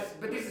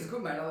but this is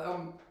good, mate.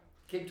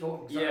 Keep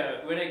talking. Sorry.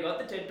 Yeah, when I got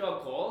the TED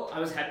Talk call, I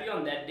was happy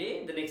on that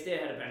day. The next day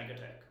I had a panic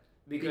attack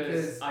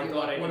because I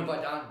thought what have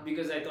I done?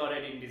 Because I thought I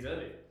didn't deserve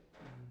it.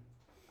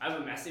 I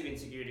have a massive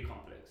insecurity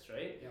complex,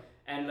 right? Yeah.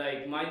 And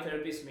like my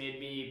therapist made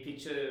me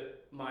picture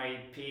my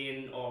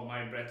pain or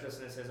my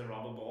breathlessness as a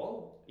rubber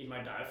ball in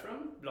my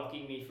diaphragm,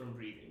 blocking me from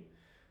breathing.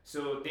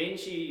 So then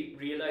she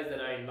realized that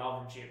I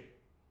love gym.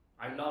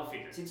 I love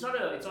fitness. It's not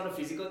a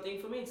physical thing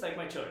for me. It's like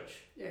my church.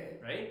 Yeah.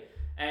 Right?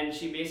 And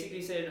she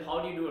basically said,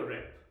 how do you do a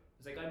rep?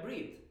 It's like, I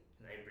breathe.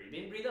 And I breathe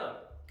in, breathe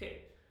out.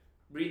 Okay.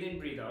 Breathe in,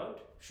 breathe out.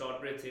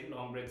 Short breaths in,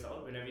 long breaths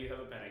out. Whenever you have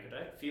a panic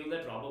attack, feel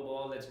that rubber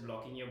ball that's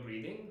blocking your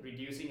breathing,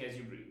 reducing as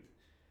you breathe.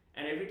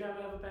 And every time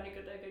I have a panic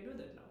attack, I do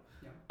that now.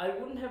 Yeah. I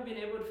wouldn't have been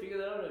able to figure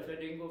that out if I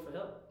didn't go for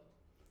help.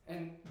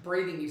 And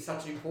breathing is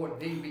such an important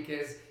thing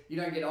because you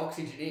don't get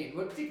oxygen in.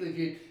 Well,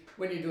 particularly if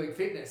when you're doing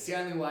fitness. The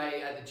only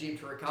way at the gym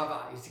to recover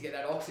is to get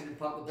that oxygen,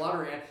 pump the blood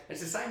around.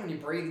 It's the same when you're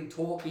breathing,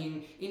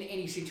 talking, in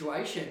any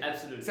situation.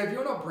 Absolutely. So if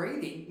you're not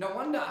breathing, no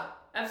wonder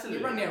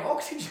you run out of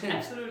oxygen.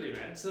 Absolutely,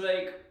 man. So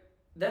like,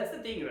 that's the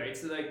thing, right?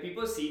 So like,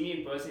 people see me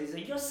in person, it's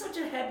like, you're such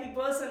a happy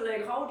person,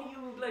 like how do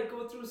you like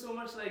go through so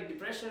much like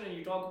depression, and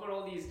you talk about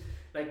all these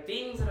like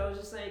things, and I was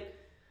just like,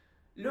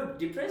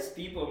 look,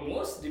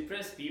 most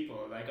depressed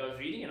people, like I was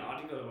reading an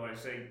article about it,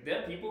 it's like there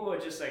are people who are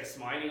just like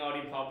smiling out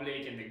in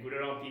public and they're good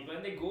around people,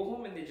 and they go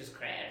home and they just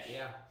crash.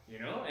 Yeah. You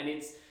know, and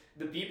it's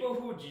the people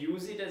who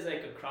use it as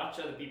like a crutch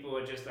are the people who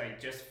are just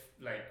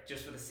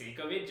for the sake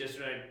of it, just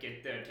to like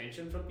get the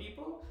attention from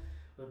people.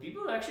 But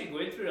people are actually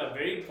going through it are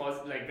very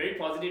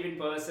positive in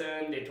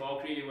person, they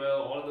talk really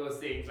well, all those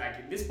things, like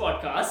in this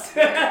podcast.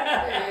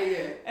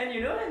 Yeah. And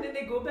you know, and then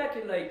they go back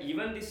and like,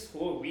 even this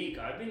whole week,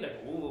 I've been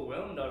like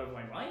overwhelmed out of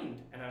my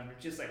mind, and I'm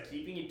just like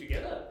keeping it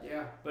together.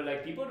 Yeah. But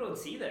like, people don't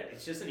see that.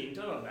 It's just an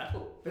internal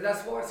battle. But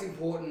that's why it's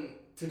important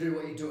to do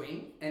what you're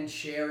doing and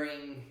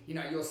sharing, you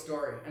know, your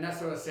story. And that's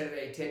what I said at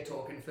a TED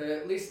Talk. And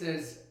for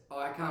listeners,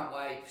 I can't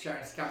wait for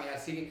Sharon's coming out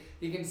singing.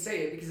 You can see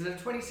it because as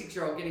a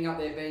 26-year-old getting up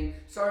there being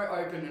so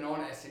open and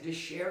honest and just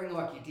sharing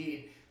like you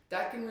did,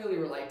 that can really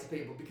relate to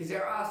people, because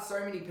there are so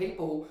many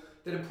people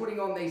that are putting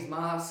on these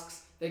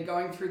masks, they're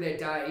going through their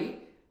day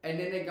and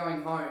then they're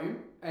going home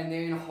and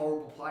they're in a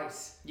horrible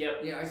place.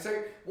 Yep. You know,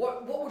 so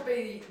what would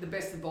be the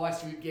best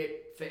advice you would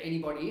get for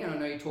anybody? And I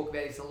know you talk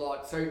about this a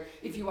lot. So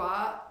if you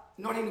are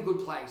not in a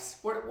good place,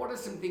 what are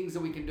some things that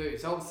we can do?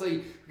 So obviously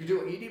you could do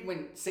what you did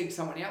when seek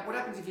someone out. What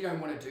happens if you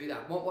don't want to do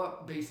that? What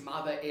would be some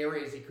other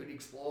areas you could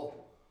explore?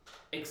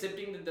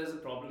 Accepting that there's a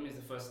problem is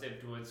the first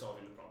step towards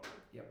solving the problem.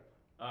 Yep.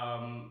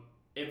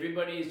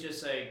 Everybody is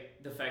just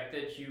like, the fact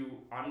that you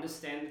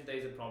understand that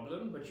there's a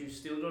problem, but you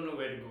still don't know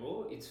where to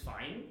go, it's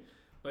fine.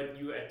 But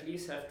you at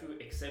least have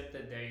to accept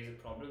that there is a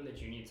problem that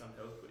you need some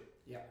help with.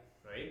 Yeah.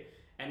 Right?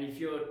 And if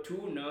you're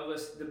too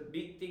nervous, the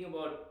big thing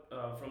about,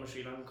 from a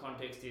Sri Lankan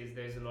context, is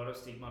there's a lot of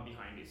stigma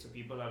behind it. So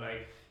people are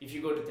like, if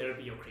you go to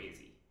therapy, you're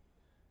crazy.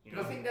 You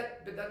know? I don't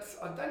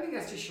think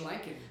that's just Sri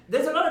Lankan.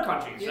 There's a lot of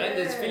countries, right?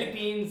 There's Yeah.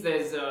 Philippines,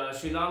 there's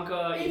Sri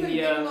Lanka, Even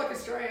India. like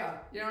Australia,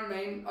 you know what I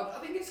mean? I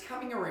think it's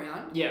coming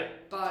around. Yeah.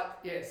 But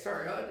yeah,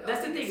 sorry. That's I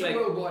the think thing, it's like, a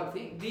worldwide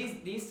thing.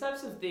 These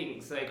types of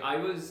things, like I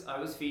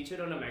was featured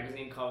on a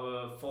magazine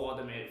cover for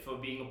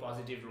being a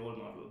positive role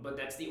model, but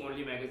that's the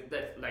only magazine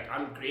that, like,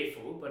 I'm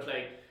grateful, but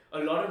like a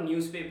lot of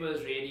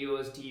newspapers,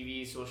 radios,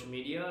 TV, social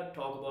media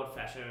talk about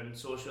fashion,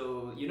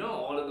 social, you know,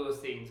 all of those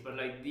things. But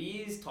like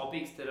these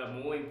topics that are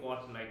more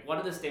important, like what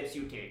are the steps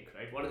you take,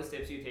 right? What are the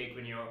steps you take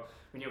when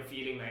you're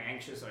feeling like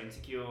anxious or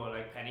insecure or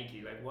like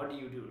panicky? Like what do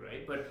you do,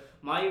 right? But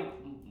my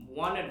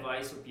one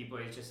advice for people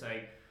is just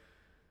like,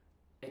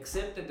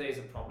 accept that there is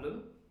a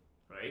problem,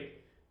 right?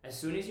 As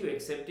soon as you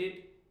accept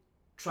it,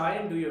 try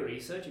and do your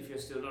research if you're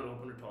still not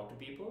open to talk to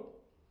people.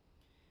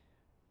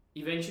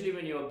 Eventually,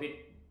 when you're a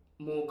bit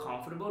more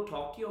comfortable,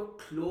 talk to your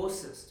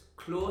closest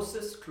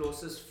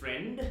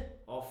friend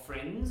or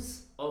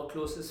friends or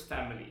closest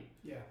family.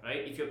 Yeah.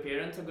 Right? If your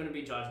parents are going to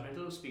be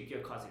judgmental, speak to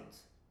your cousins.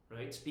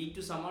 Right? Speak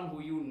to someone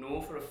who you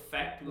know for a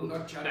fact will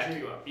not judge back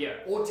you up. Yeah.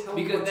 Or tell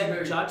you because what to do.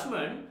 that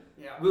judgment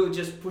Yeah. will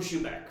just push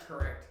you back.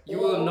 Correct. You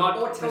will not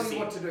or tell proceed. you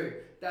what to do.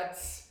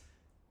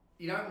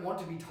 You don't want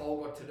to be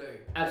told what to do.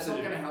 Absolutely. That's not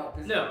going to help.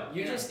 Is No, it?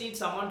 you just need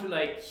someone to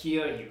like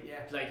hear you.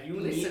 Yeah. Like you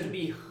Listen. need to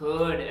be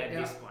heard at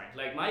this point.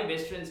 Like my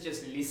best friends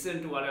just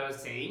listened to what I was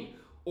saying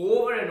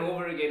over and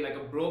over again, like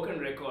a broken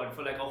record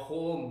for like a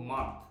whole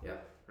month. Yeah.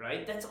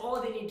 Right? That's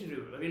all they need to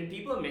do. I mean,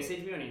 people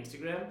message me on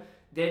Instagram,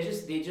 they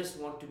just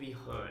want to be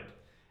heard.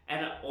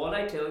 And all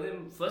I tell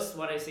them, first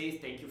what I say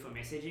is thank you for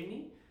messaging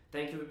me.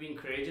 Thank you for being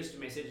courageous to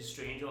message a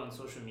stranger on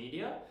social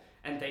media.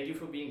 And thank you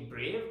for being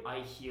brave. I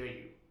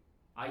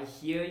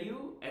hear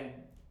you, and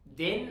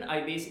then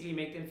I basically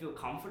make them feel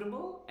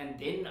comfortable, and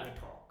then I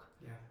talk.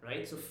 Yeah.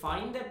 Right? So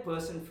find that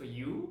person for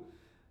you,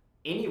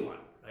 anyone,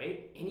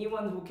 right?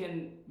 Anyone who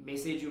can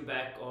message you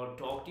back or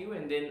talk to you,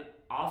 and then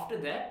after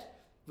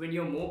that, when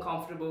you're more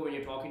comfortable, when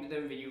you're talking to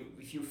them,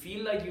 if you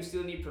feel like you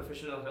still need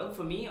professional help,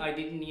 for me, I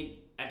didn't need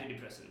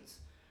antidepressants.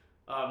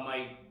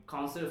 My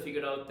counselor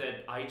figured out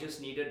that I just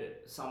needed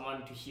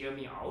someone to hear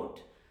me out,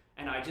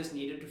 and I just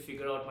needed to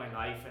figure out my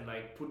life and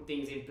like put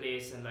things in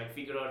place and like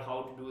figure out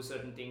how to do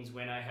certain things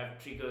when I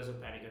have triggers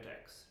of panic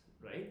attacks,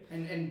 right?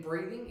 And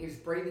breathing, is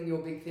breathing your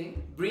big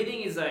thing?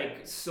 Breathing is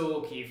like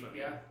so key for me.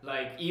 Yeah.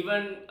 Like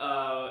even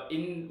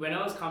when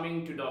I was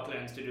coming to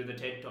Docklands to do the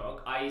TED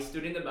Talk, I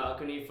stood in the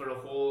balcony for a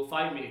whole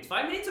 5 minutes.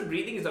 5 minutes of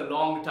breathing is a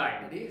long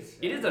time. It is.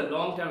 It is a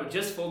long time of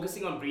just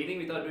focusing on breathing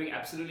without doing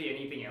absolutely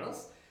anything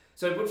else.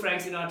 So I put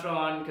Frank Sinatra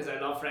on because I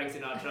love Frank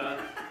Sinatra.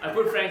 I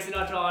put Frank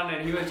Sinatra on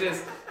and he was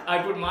just, I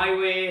put My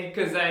Way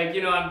because like,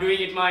 you know, I'm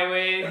doing it my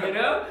way, you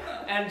know?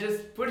 And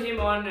just put him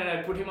on and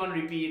I put him on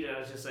repeat. And I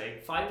was just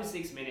like 5 to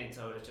 6 minutes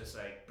I was just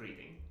like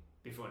breathing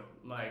before,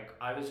 like,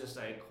 I was just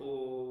like,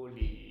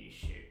 holy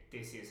shit,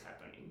 this is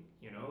happening,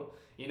 you know?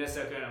 In a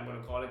second I'm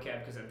going to call a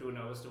cab because I'm too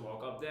nervous to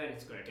walk up there and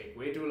it's going to take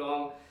way too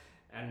long.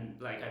 And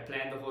like I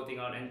planned the whole thing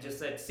out and just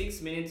that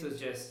 6 minutes was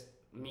just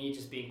me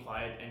just being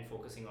quiet and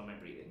focusing on my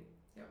breathing.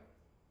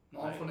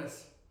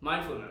 Mindfulness.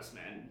 Mindfulness,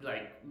 man.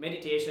 Like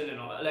meditation and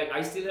all. Like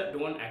I still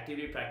don't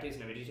actively practice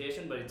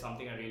meditation, but it's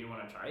something I really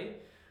want to try.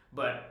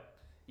 But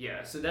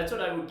yeah, so that's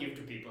what I would give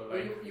to people.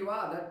 Like, Well, you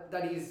are.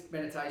 That is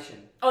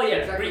meditation. oh yeah,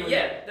 Exactly.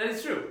 yeah, that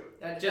is true.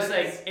 Just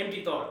that like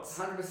empty thoughts.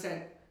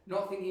 100%.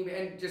 Not thinking about,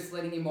 and just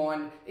letting your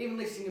mind, even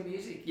listening to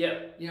music. Yeah,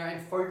 You know,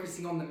 and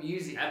focusing on the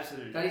music.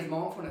 absolutely. That is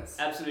mindfulness.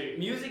 Absolutely.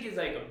 Music is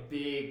like a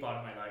big part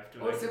of my life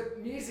too. Well, Like, so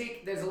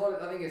music, there's a lot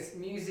of, I think it's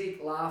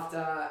music,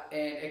 laughter,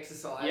 and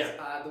exercise Yeah.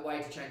 are the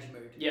way to change your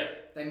mood. yeah,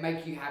 They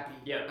make you happy.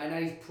 Yeah. And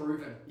that is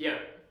proven. yeah,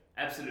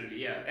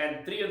 absolutely, yeah.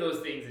 And three of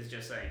those things is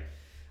just like,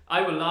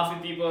 I will laugh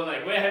with people,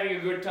 like we're having a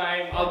good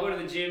time, I'll go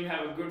to the gym,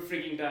 have a good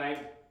freaking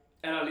time,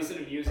 and I'll listen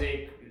to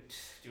music.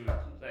 Dude,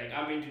 like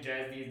I'm into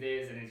jazz these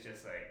days and it's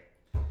just like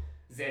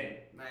zen.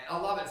 Mate, I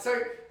love it. So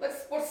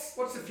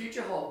what's the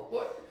future hold?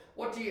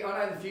 What do you?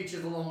 I know the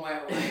future's a long way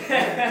away.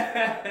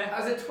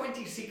 As a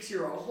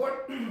 26-year-old,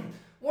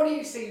 what do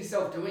you see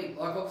yourself doing?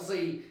 Like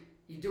obviously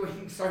you're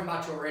doing so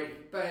much already,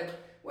 but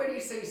where do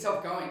you see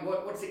yourself going?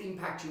 What's the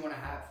impact you want to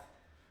have?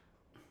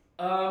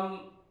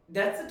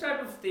 That's the type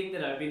of thing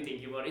that I've been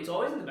thinking about. It's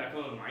always in the back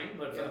of my mind,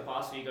 but for the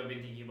past week I've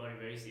been thinking about it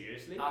very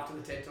seriously. After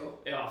the TED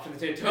Talk? Yeah, after the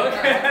TED Talk.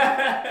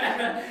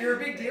 You're a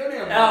big deal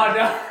now. Oh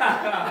no.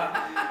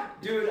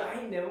 Dude,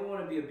 I never want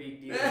to be a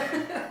big deal.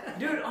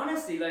 Dude,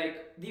 honestly,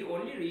 like the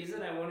only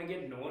reason I want to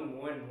get known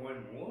more and more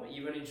and more,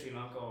 even in Sri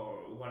Lanka or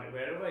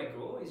wherever I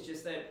go, is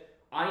just that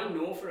I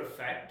know for a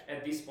fact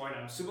at this point,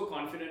 I'm super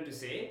confident to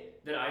say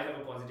that I have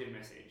a positive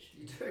message.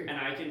 You do. And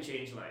I can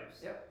change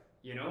lives. Yep.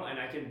 You know, and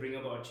I can bring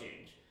about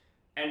change.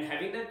 And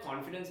having that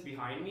confidence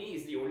behind me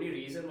is the only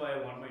reason why I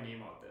want my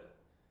name out there.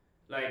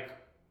 Like,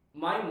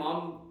 my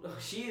mom, the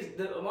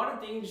amount of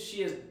things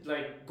she has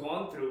like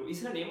gone through,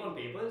 is her name on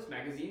papers,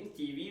 magazines,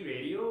 TV,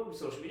 radio,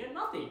 social media?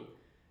 Nothing.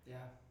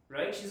 Yeah.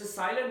 Right? She's a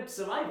silent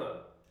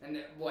survivor.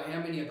 And how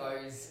many of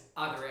those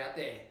are there out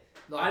there?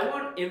 I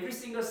want every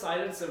single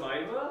silent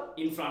survivor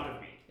in front of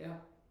me. Yeah.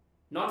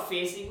 Not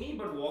facing me,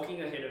 but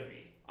walking ahead of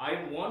me.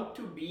 I want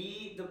to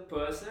be the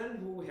person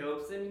who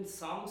helps them in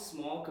some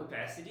small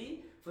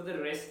capacity for the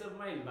rest of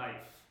my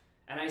life.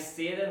 And I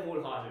say that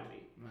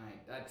wholeheartedly.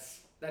 Mate,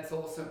 that's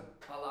awesome.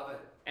 I love it.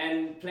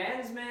 And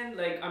plans, man,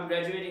 like I'm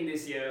graduating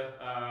this year.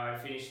 I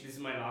finished, this is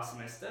my last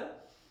semester.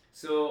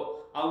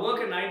 So I'll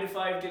work a 9 to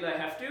 5 till I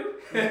have to.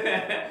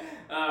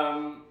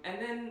 And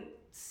then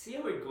see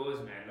how it goes,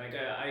 man. Like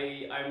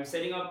I'm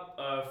setting up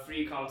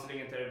free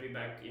counseling and therapy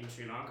back in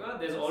Sri Lanka.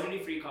 There's already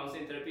free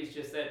counseling therapy. It's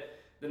just that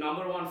the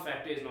number one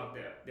factor is not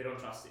there. They don't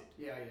trust it.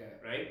 Yeah.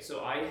 Right?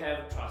 So I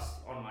have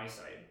trust on my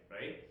side,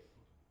 right?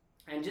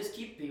 And just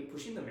keep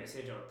pushing the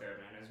message out there,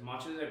 man, as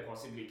much as I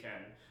possibly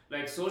can.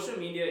 Like social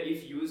media,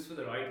 if used for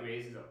the right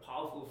ways, is a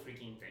powerful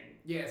freaking thing.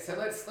 Yeah, so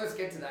let's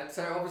get to that.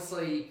 So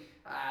obviously,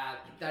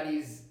 that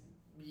is,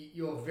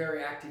 you're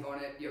very active on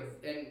it.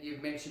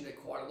 You've mentioned it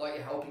quite a lot.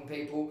 You're helping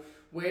people.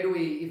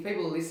 If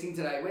people are listening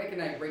today, where can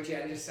they reach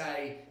out and just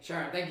say,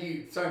 Sharon, thank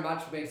you so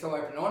much for being so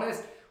open and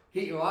honest.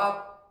 Hit you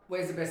up.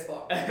 Where's the best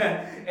spot?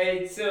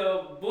 Hey,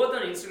 so both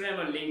on Instagram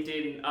and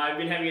LinkedIn, I've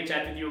been having a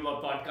chat with you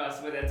about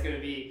podcasts, but that's going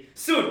to be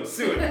soon.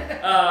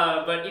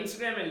 But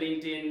Instagram and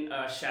LinkedIn,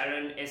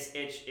 Sharan,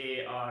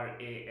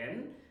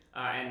 SHARAN,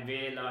 and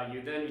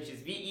Velayuthan, which is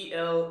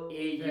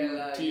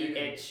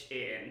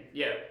VELAUTHAN.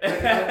 Yeah.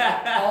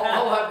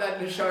 I'll have that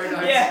in the show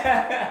notes.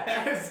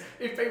 Yeah. Because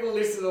if people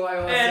listen the way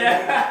I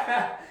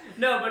say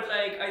No, but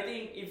like, I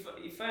think if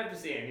I have to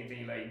say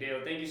anything, like,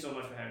 Dale, thank you so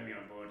much for having me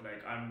on board.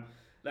 Like, I'm...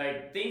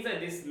 Like, things like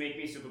this make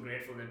me super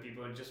grateful that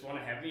people just want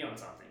to have me on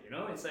something, you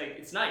know? It's like,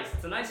 it's nice.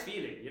 It's a nice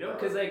feeling, you know?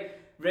 Because, like,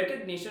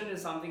 recognition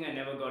is something I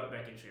never got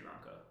back in Sri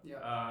Lanka.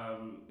 Yeah.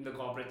 In the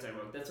corporates I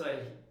work. That's why I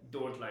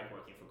don't like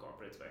working for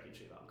corporates back in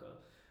Sri Lanka.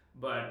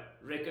 But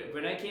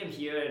when I came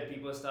here and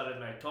people started,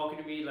 like, talking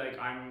to me like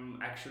I'm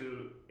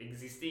actually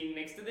existing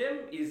next to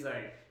them, is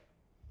like,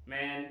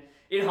 man,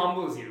 it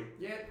humbles you.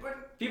 Yeah,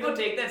 but... People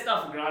take that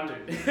stuff for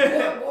granted.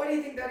 Why do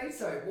you think that is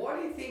so? Why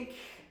do you think...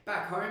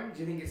 Back home, do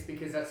you think it's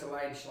because that's the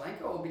way in Sri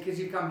Lanka, or because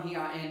you've come here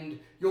and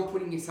you're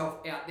putting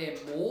yourself out there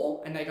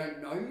more and they don't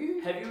know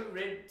you? Have you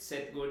read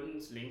Seth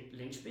Godin's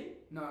Lynchpin?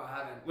 No, I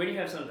haven't. When you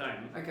have some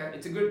time. Okay.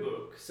 It's a good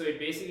book. So it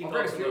basically I've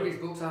read a few of his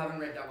books, I haven't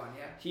read that one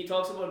yet. He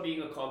talks about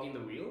being a cog in the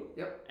wheel.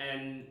 Yep.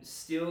 And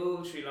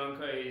still Sri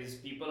Lanka is,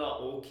 people are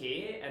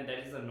okay, and that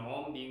is the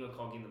norm, being a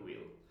cog in the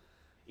wheel.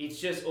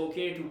 It's just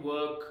okay to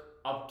work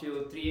up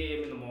till 3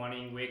 a.m. in the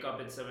morning, wake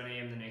up at 7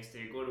 a.m. the next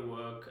day, go to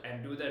work,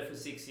 and do that for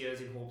 6 years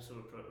in hopes of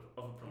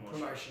a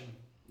promotion.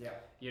 Yeah.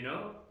 You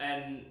know?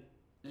 And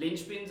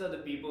linchpins are the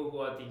people who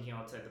are thinking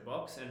outside the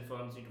box, and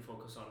firms need to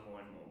focus on more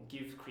and more.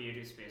 Give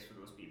creative space for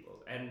those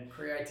people. And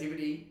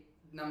creativity,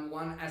 number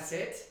one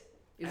asset,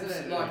 isn't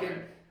absolutely, it?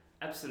 Like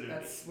absolutely.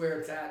 That's where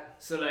it's at.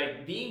 So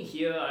like being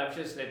here, I've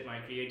just let my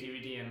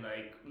creativity and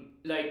like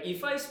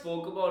if I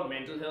spoke about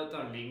mental health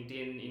on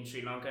LinkedIn in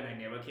Sri Lanka and I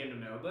never came to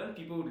Melbourne,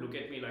 people would look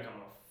at me like I'm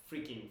a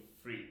freaking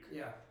freak.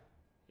 Yeah.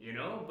 you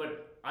know,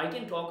 but I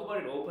can talk about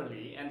it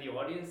openly, and the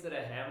audience that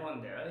I have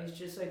on there is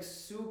just like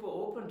super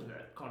open to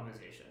that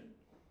conversation,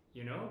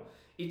 you know.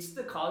 It's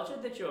the culture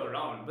that you're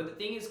around, but the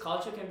thing is,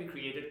 culture can be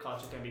created,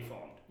 culture can be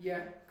formed.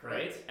 Yeah,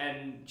 right?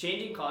 And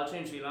changing culture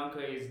in Sri Lanka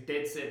is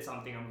dead set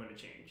something I'm going to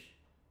change.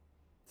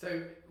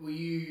 So, will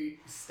you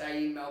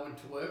stay in Melbourne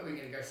to work? Or are you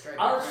going to go straight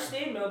back I'll home?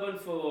 stay in Melbourne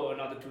for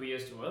another 2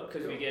 years to work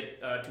because we get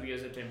 2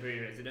 years of temporary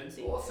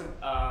residency. Awesome.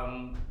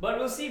 But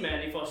we'll see, man.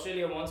 If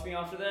Australia wants me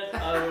after that,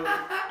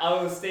 I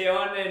will stay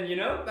on and, you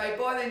know. Mate,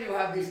 by then you'll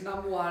have this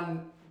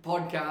 #1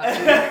 podcast.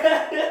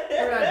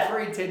 You've had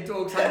 3 TED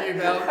Talks under your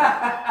belt.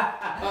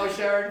 Oh,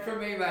 Sharon,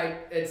 from me, mate,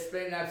 it's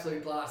been an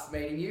absolute blast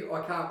meeting you.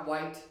 I can't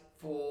wait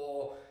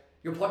for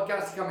your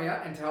podcast to come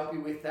out and to help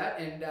you with that.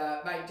 And,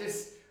 mate,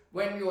 just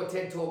when your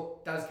TED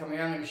Talk does come out,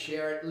 I'm going to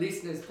share it.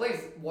 Listeners, please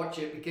watch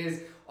it because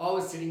I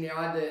was sitting there,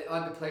 I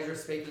had the pleasure of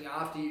speaking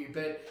after you,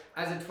 but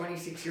as a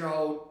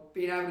 26-year-old,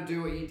 being able to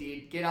do what you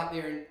did, get up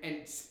there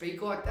and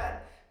speak like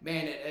that,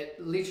 man,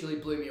 it literally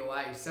blew me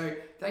away. So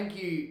thank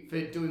you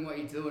for doing what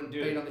you do and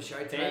being on the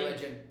show today,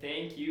 legend.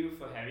 Thank you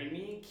for having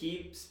me.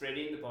 Keep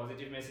spreading the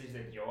positive message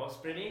that you're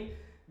spreading.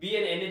 Be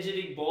an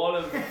energetic ball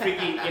of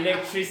freaking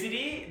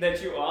electricity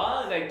that you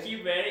are. Like,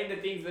 keep wearing the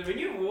things. When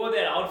you wore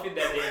that outfit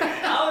that day,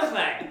 man, I was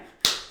like,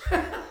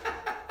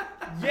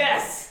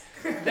 yes,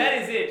 that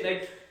is it.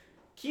 Like,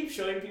 keep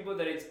showing people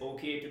that it's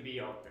okay to be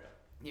out there.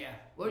 Yeah,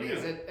 well, it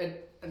is.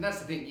 And that's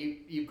the thing.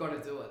 You've got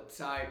to do it.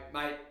 So,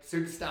 mate,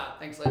 superstar.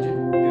 Thanks,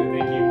 legend. Dude,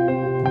 thank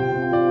you.